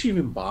 why did you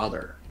even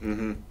bother?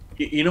 Mm-hmm.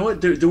 You know what?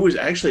 There was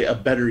actually a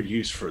better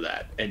use for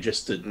that, and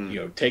just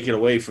to take it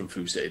away from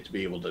Fusei to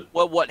be able to.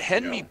 Well, what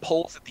Henry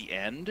pulls at the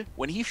end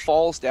when he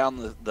falls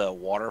down the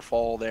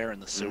waterfall there in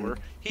the sewer,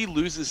 he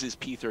loses his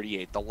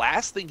P38. The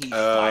last thing he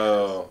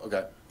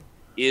fires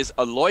is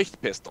a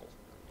Leuchtpistol.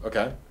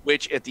 Okay.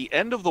 Which at the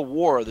end of the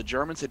war, the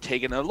Germans had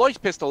taken. A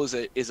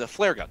Leuchtpistol is a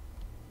flare gun.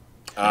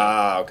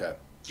 Okay.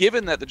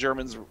 Given that the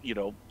Germans,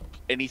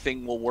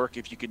 anything will work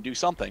if you can do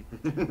something.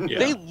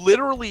 They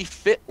literally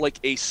fit like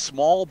a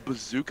small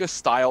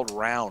bazooka-styled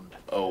round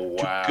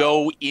to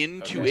go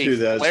into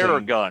a flare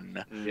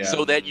gun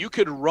so that you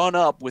could run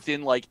up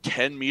within like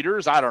 10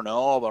 meters, I don't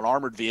know, of an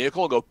armored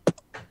vehicle, go,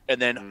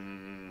 and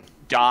then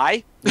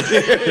die.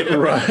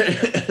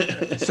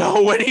 Right.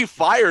 So when he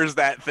fires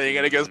that thing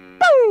and it goes,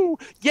 boo!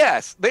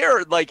 Yes,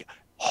 they're like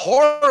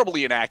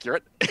horribly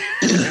inaccurate.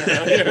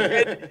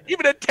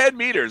 Even at 10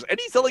 meters. And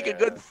he's like a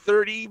good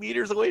 30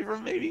 meters away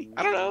from maybe.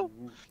 I don't know.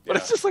 But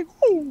it's just like,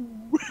 ooh.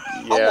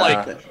 I'm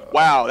like,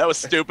 wow, that was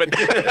stupid.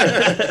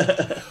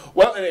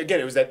 Well, and again,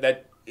 it was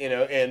that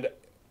and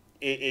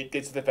it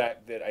gets to the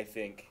fact that I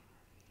think,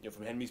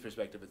 from Henry's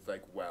perspective, it's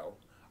like, well,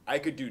 I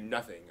could do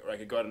nothing, or I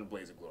could go out in a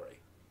blaze of glory.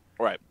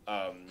 Right.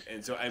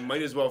 And so I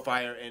might as well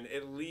fire and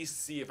at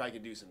least see if I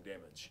can do some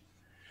damage.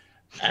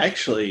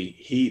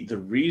 Actually, the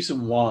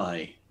reason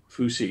why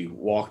Fusei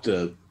walked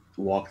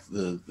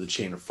the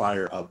chain of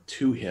fire up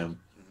to him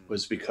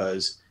was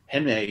because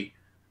Henmei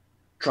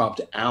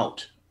dropped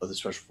out of the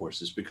special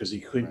forces because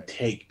he couldn't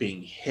take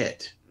being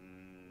hit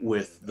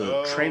with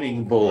the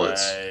training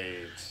bullets.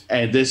 Right.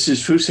 And this is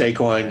Fusei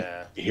going,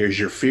 here's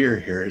your fear,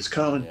 here it's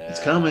coming, it's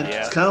coming,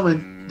 it's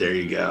coming. There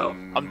you go.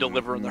 I'm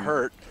delivering the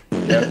hurt.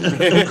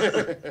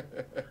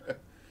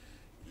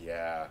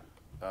 Yeah.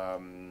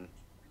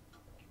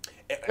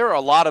 There are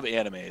a lot of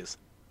animes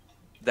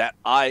that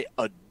I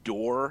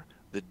adore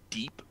the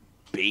deep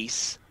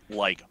bass,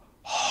 like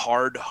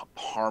hard,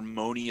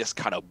 harmonious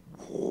kind of.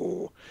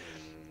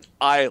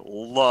 I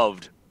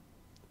loved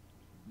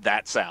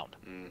that sound.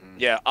 Mm-hmm.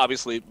 Yeah,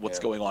 obviously what's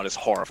going on is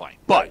horrifying.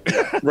 But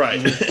Right.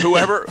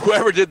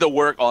 whoever did the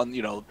work on,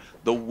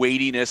 the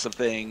weightiness of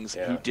things,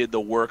 Yeah. who did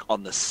the work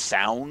on the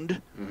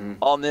sound Mm-hmm.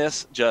 on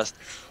this, just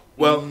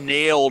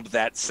nailed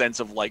that sense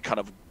of like kind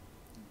of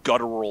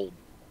guttural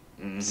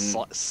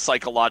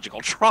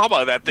psychological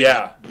trauma that thing.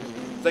 Yeah.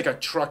 It's like a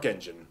truck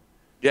engine.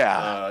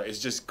 Yeah. It's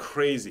just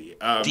crazy.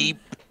 Deep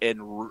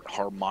and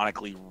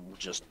harmonically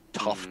just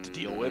tough to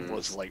deal with.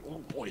 Was like, oh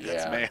boy,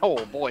 that's man.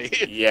 Oh boy.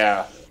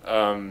 Yeah.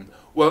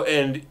 Well,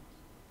 and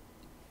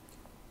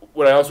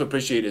what I also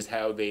appreciate is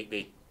how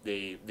they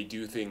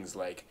do things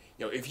like,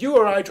 if you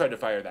or I tried to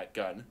fire that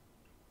gun,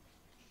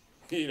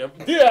 and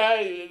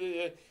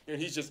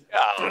he's just,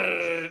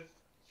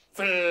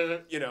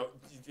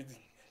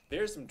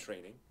 there's some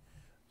training.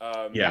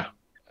 Yeah.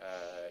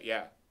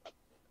 Yeah.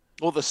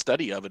 Well, the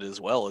study of it as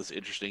well is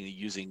interesting,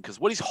 using, because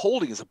what he's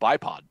holding is a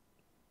bipod.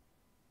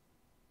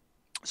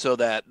 So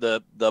that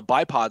the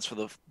bipods for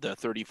the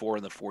 34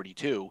 and the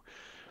 42,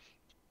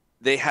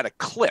 they had a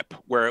clip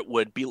where it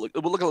would look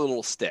like a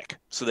little stick,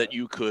 so that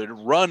you could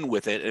run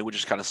with it and it would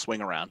just kind of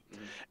swing around.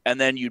 Mm-hmm. And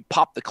then you'd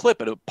pop the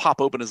clip and it would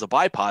pop open as a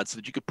bipod, so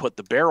that you could put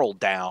the barrel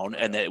down,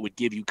 and that it would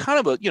give you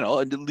kind of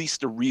at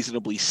least a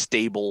reasonably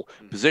stable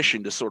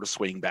position to sort of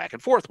swing back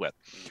and forth with.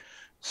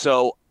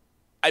 So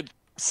I've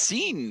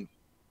seen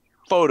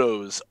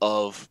photos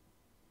of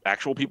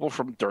actual people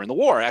from during the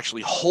war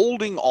actually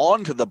holding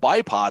on to the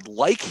bipod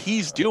like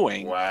he's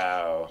doing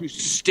to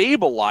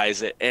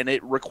stabilize it, and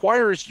it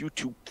requires you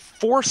to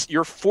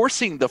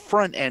forcing the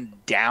front end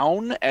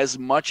down as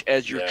much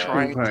as you're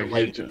trying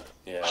to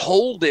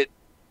hold it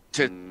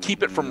to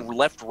keep it from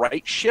left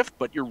right shift,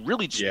 but you're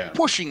really just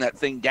pushing that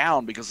thing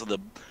down because of the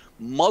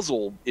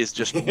muzzle is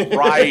just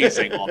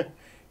rising on it.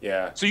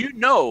 Yeah.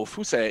 So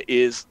Fuse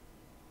is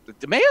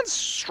the man's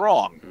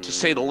strong, to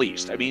say the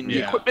least. I mean,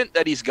 the equipment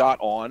that he's got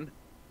on,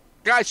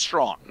 guy's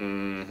strong.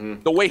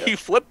 Mm-hmm. The way he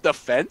flipped the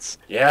fence.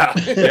 Yeah.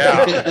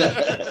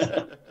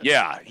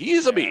 Yeah,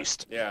 he's a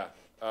beast. Yeah.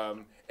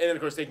 And then,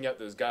 of course, taking out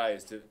those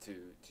guys to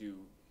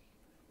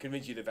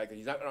convince you the fact that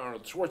he's not an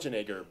Arnold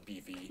Schwarzenegger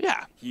beefy.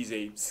 Yeah. He's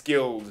a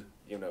skilled,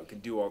 can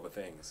do all the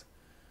things.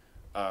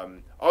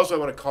 Also, I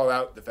want to call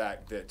out the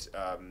fact that,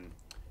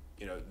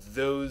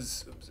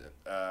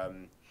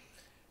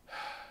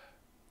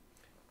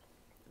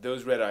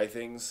 those red eye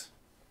things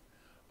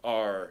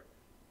are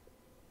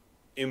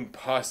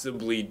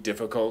impossibly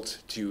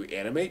difficult to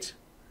animate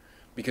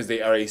because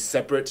they are a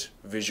separate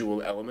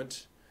visual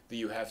element that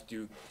you have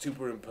to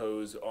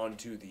superimpose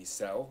onto the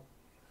cell.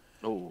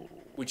 Oh.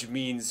 Which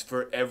means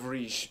for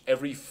every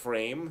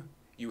frame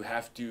you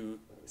have to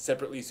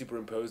separately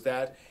superimpose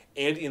that,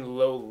 and in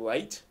low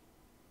light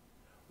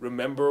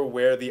remember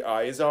where the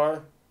eyes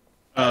are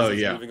as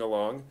it's moving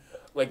along.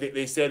 Like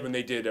they said when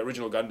they did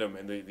Original Gundam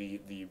and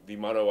the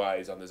mono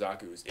eyes on the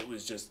Zaku's, it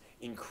was just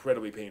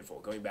incredibly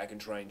painful going back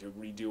and trying to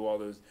redo all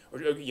those,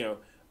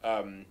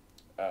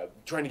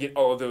 trying to get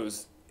all of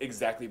those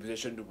exactly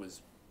positioned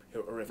was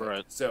horrific.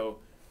 Right. So,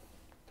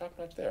 top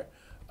notch there.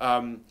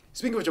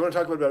 Speaking of which, I want to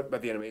talk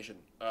about the animation.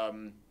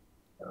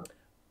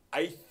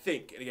 I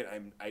think, and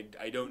again,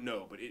 I don't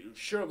know, but it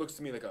sure looks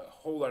to me like a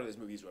whole lot of this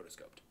movie is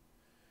rotoscoped.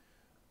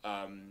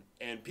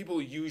 And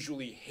people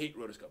usually hate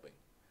rotoscoping.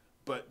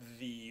 But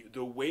the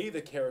way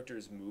the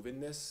characters move in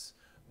this,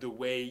 the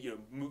way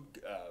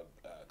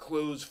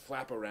clothes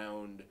flap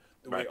around,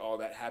 the way all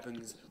that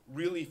happens,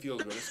 really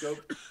feels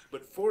rotoscoped.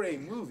 But for a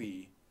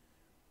movie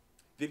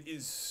that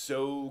is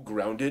so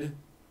grounded,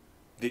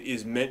 that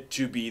is meant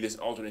to be this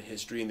alternate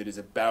history, and that is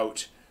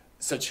about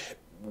such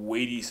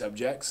weighty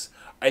subjects,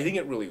 I think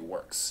it really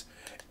works.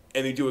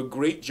 And they do a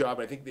great job.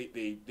 I think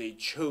they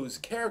chose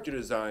character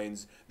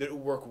designs that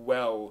work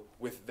well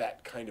with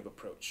that kind of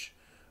approach.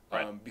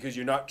 Right. Because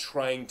you're not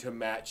trying to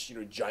match,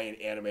 giant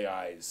anime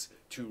eyes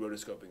to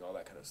rotoscoping, all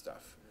that kind of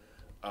stuff.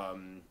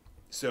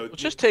 So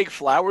just take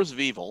Flowers of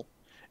Evil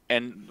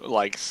and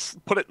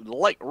put it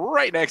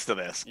right next to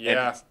this.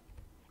 Yeah.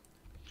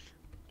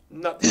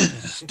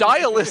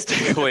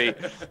 Stylistically,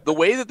 the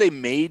way that they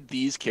made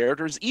these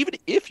characters, even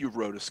if you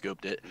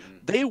rotoscoped it,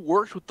 they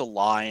worked with the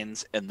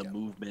lines and the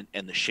movement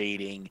and the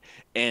shading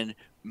and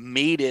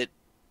made it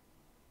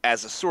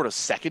as a sort of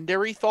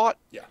secondary thought,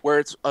 where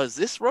it's, is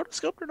this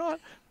rotoscoped or not?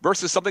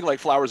 Versus something like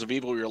Flowers of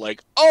Evil, where you're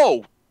like,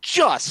 oh,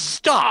 just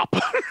stop.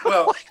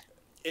 Well,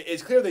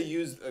 it's clear they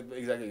used,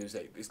 exactly what you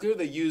say, it's clear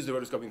they used the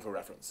rotoscoping for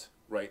reference,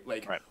 right?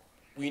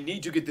 We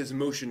need to get this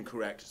motion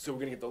correct, so we're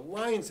going to get the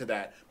lines to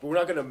that, but we're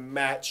not going to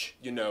match,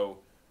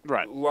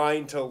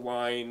 line to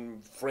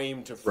line,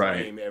 frame to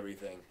frame,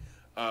 everything.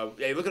 Look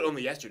at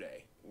Only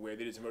Yesterday, where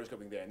they did some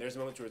rotoscoping there, and there's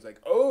moments where it's like,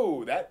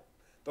 oh,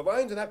 the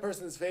lines on that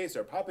person's face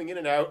are popping in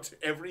and out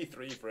every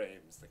 3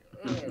 frames.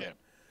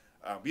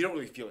 You don't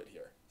really feel it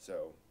here,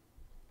 so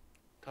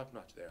top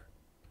notch there.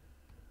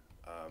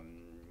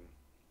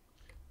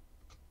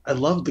 I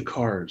love the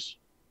cars.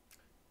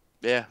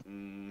 Yeah,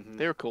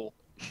 they were cool.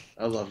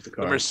 I love the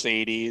cars. The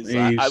Mercedes.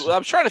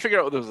 I'm trying to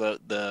figure out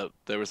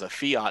there was a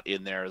Fiat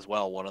in there as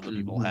well. One of the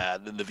people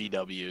had, and the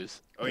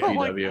VWs. Oh yeah,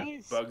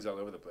 VW. Bugs all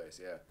over the place.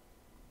 Yeah.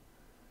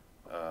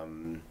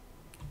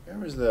 Where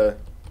was the?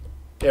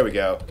 There we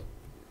go.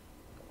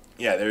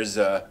 Yeah, there's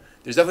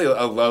definitely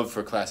a love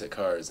for classic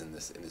cars in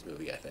this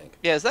movie. I think.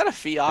 Yeah, is that a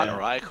Fiat Yeah.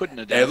 or I couldn't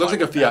identify? Yeah, it looks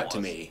like a what that Fiat to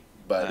was. me,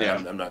 but Yeah.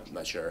 I'm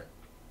not sure.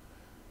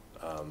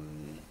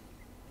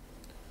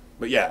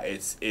 But yeah,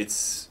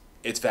 it's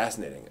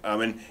fascinating.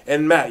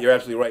 And Matt, you're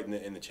absolutely right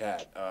in the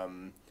chat.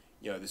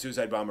 The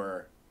suicide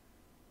bomber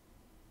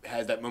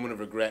has that moment of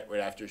regret right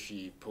after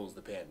she pulls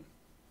the pin.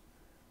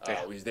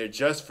 Yeah. He's there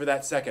just for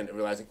that second, of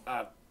realizing,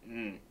 but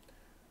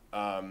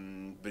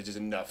it's just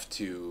enough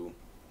to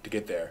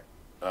get there.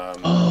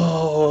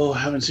 Oh,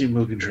 haven't seen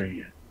Mugen Train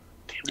yet.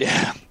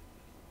 Yeah.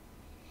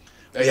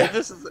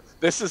 Yeah. See,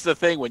 this is the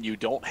thing when you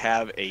don't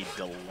have a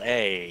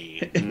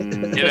delay. You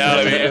know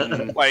what I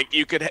mean? Like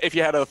you could, if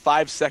you had a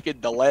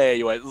 5-second delay,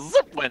 you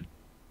went,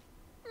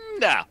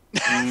 no,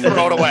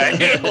 throw it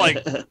away.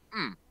 Like,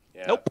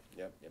 Yeah. Nope.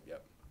 Yep.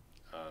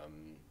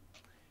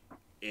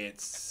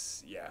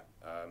 It's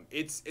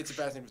a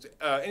fascinating.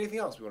 Anything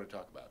else we want to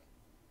talk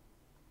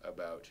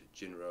about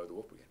Jin-Roh, the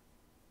Wolf Brigade?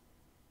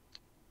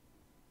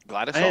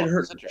 glad I I saw had it.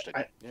 heard. It's interesting.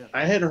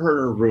 I had heard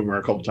a rumor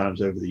a couple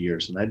times over the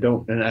years, and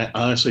I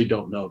honestly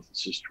don't know if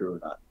this is true or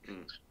not.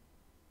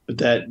 But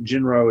that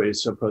Jin-Roh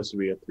is supposed to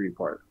be a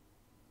 3-part,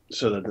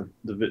 so that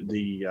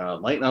the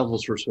light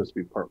novels were supposed to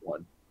be part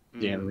 1,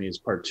 the anime is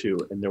part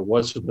 2, and there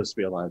was supposed to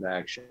be a live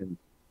action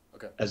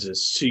as a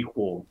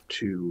sequel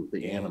to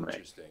the anime.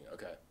 Interesting.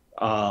 Okay.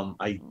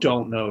 I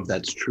don't know if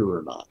that's true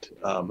or not,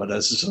 but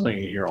this is something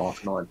you hear off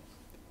and on.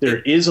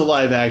 There is a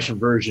live action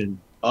version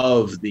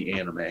of the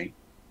anime,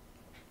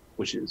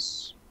 which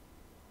is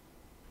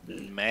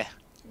Meh.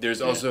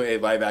 There's also a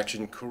live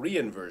action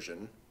Korean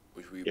version,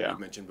 which we've Yeah.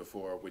 mentioned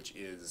before, which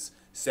is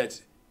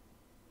set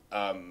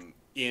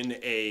in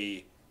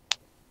a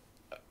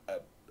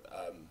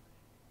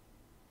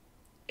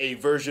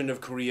version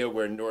of Korea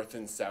where North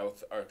and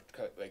South are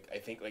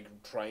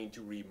trying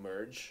to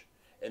re-merge,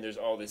 and there's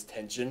all this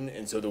tension,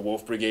 and so the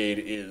Wolf Brigade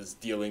is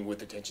dealing with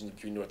the tension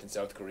between North and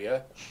South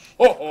Korea.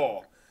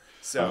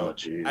 So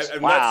jeez. I've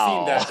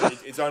Wow. not seen that,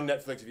 but it's on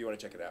Netflix if you want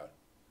to check it out.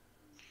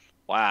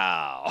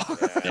 Wow.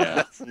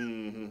 Yeah.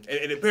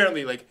 And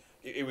apparently,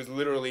 it was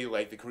literally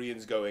like the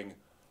Koreans going,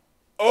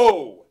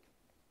 "Oh,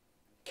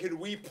 can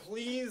we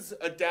please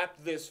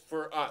adapt this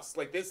for us?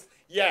 Like this,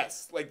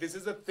 yes, like this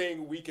is a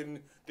thing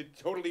that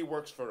totally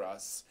works for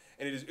us."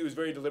 And it was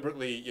very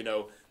deliberately,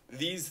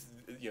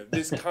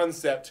 this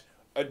concept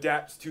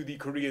adapts to the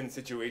Korean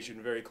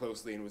situation very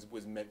closely and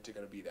was meant to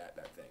kind of be that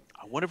thing.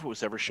 I wonder if it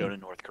was ever shown in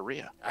North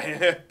Korea.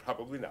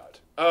 Probably not.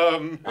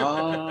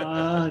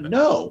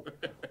 No.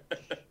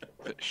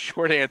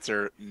 Short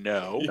answer,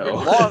 no.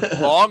 No.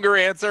 Longer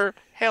answer,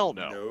 hell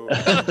no.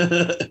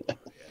 No.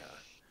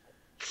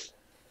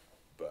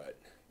 But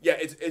yeah,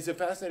 it's a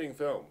fascinating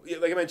film. Yeah,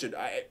 like I mentioned,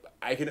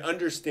 I can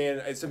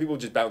understand. Some people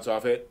just bounce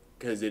off it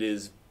because it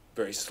is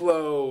very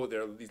slow.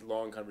 There are these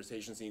long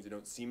conversation scenes that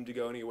don't seem to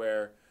go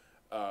anywhere,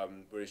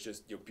 where it's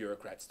just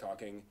bureaucrats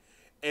talking,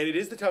 and it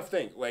is the tough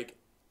thing.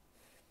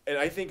 And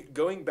I think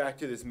going back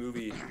to this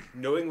movie,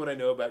 knowing what I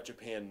know about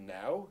Japan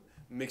now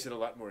makes it a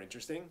lot more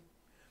interesting.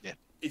 Yeah.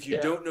 If you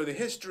Yeah. don't know the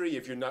history,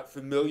 if you're not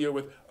familiar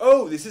with,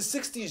 this is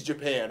 60s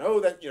Japan.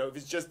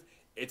 If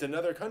it's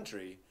another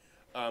country,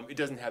 it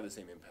doesn't have the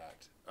same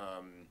impact.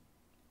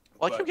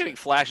 I keep getting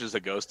flashes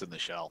of Ghost in the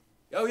Shell.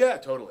 Oh yeah,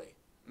 totally.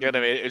 You know what I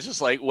mean? It's just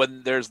like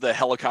when there's the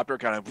helicopter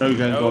kind of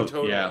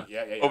Totally. Yeah.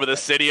 Yeah. over the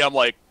city, I'm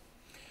like,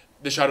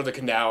 The shot of the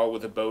canal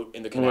with a boat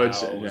in the canal. Well,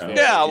 it's- was yeah. there.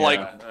 Yeah, I'm like-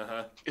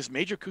 uh-huh. is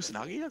Major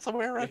Kusanagi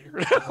somewhere around here?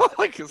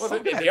 Well,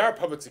 they are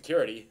public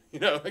security.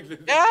 They're Yeah.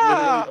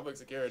 literally public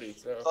security.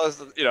 So.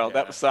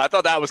 I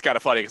thought that was kind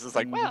of funny because it's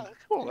like, well,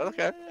 cool,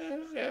 okay.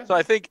 Yeah. So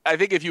I think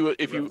if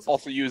you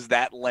also use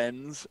that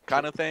lens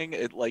kind of thing,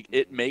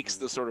 it makes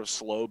the sort of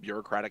slow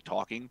bureaucratic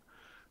talking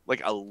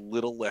like a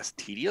little less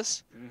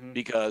tedious Mhm.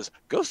 because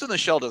Ghost in the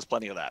Shell does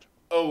plenty of that.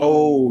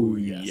 Oh,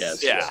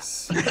 yes.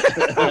 Yes.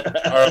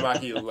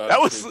 Aramaki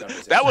loves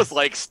his That was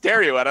like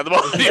stereo out of the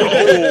movie.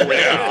 Oh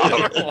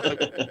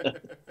yeah.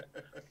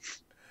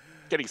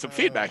 Getting some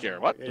feedback here.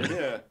 What?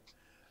 Yeah.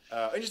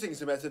 Interesting.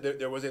 So Matt said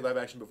there was a live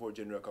action before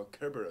Jin-Roh called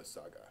Kerberos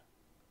Saga.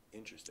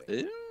 Interesting.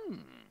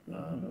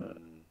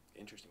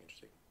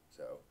 Interesting.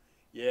 So,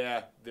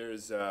 yeah,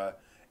 there's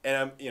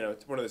and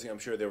it's one of those things. I'm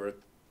sure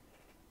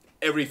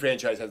every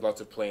franchise has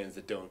lots of plans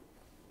that don't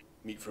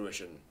meet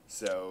fruition.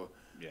 So,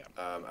 Yeah.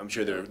 I'm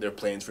sure there are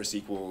plans for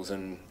sequels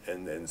and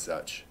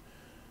such.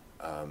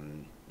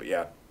 But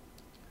yeah.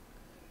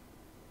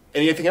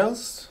 Anything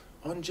else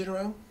on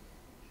Jin-Roh?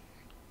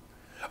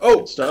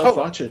 Oh, Stuff. color.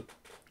 Watch it.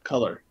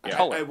 Color.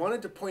 Yeah. I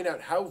wanted to point out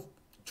how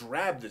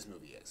drab this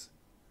movie is.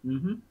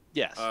 Mm-hmm.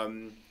 Yes.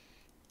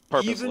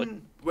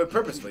 Purposely.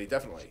 Purposely,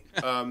 definitely.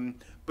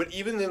 But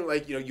even then,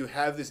 you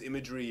have this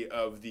imagery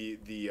of the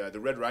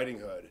Red Riding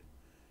Hood,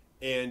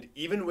 and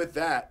even with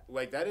that,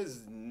 that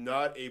is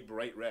not a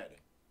bright red.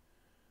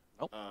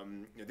 Nope.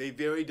 They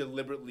very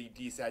deliberately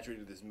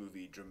desaturated this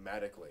movie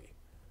dramatically.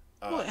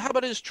 Well, how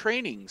about his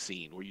training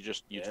scene where you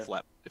Yeah.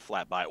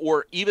 flat by,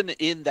 or even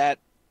in that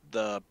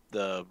the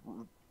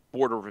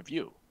border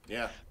review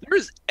Yeah. There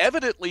is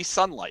evidently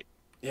sunlight.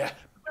 Yeah.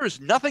 There is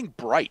nothing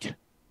bright.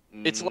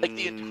 It's like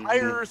the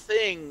entire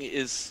thing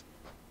is,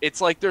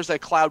 it's like there's a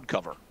cloud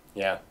cover.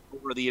 Yeah.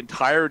 Over the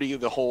entirety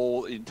of the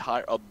whole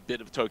entire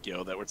bit of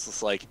Tokyo, that it's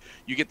just like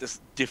you get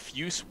this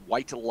diffuse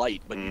white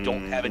light, but you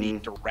don't have any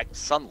direct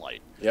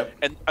sunlight. Yep.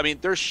 And I mean,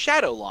 there's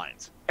shadow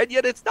lines, and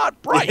yet it's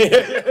not bright.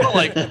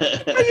 Like,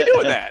 how are you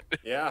doing that?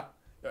 Yeah,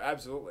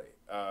 absolutely.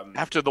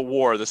 After the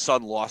war, the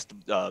sun lost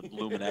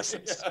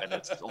luminescence, and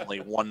it's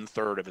only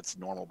 1/3 of its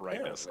normal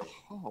brightness.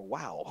 Oh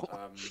wow!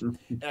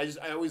 And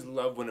I always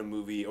love when a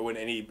movie or when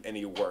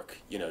any work,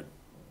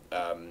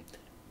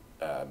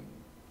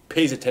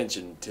 pays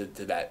attention to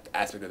that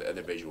aspect of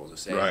the visuals of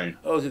saying, right.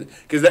 Oh,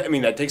 because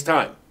that takes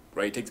time,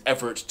 right? It takes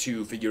effort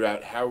to figure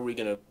out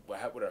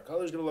what our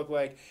color's gonna look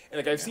like. And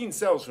like I've seen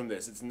cells from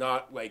this. It's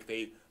not like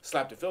they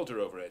slapped a filter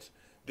over it.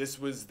 This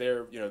was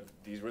their,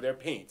 these were their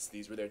paints.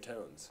 These were their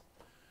tones.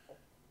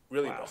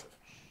 Really impressive.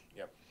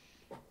 Yep.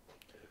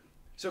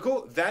 So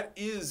cool. That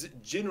is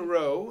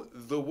Jin-Roh,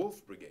 the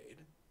Wolf Brigade.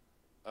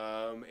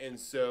 And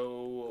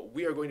so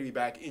we are going to be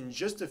back in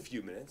just a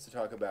few minutes to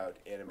talk about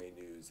anime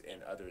news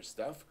and other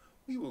stuff.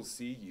 We will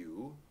see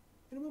you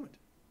in a moment.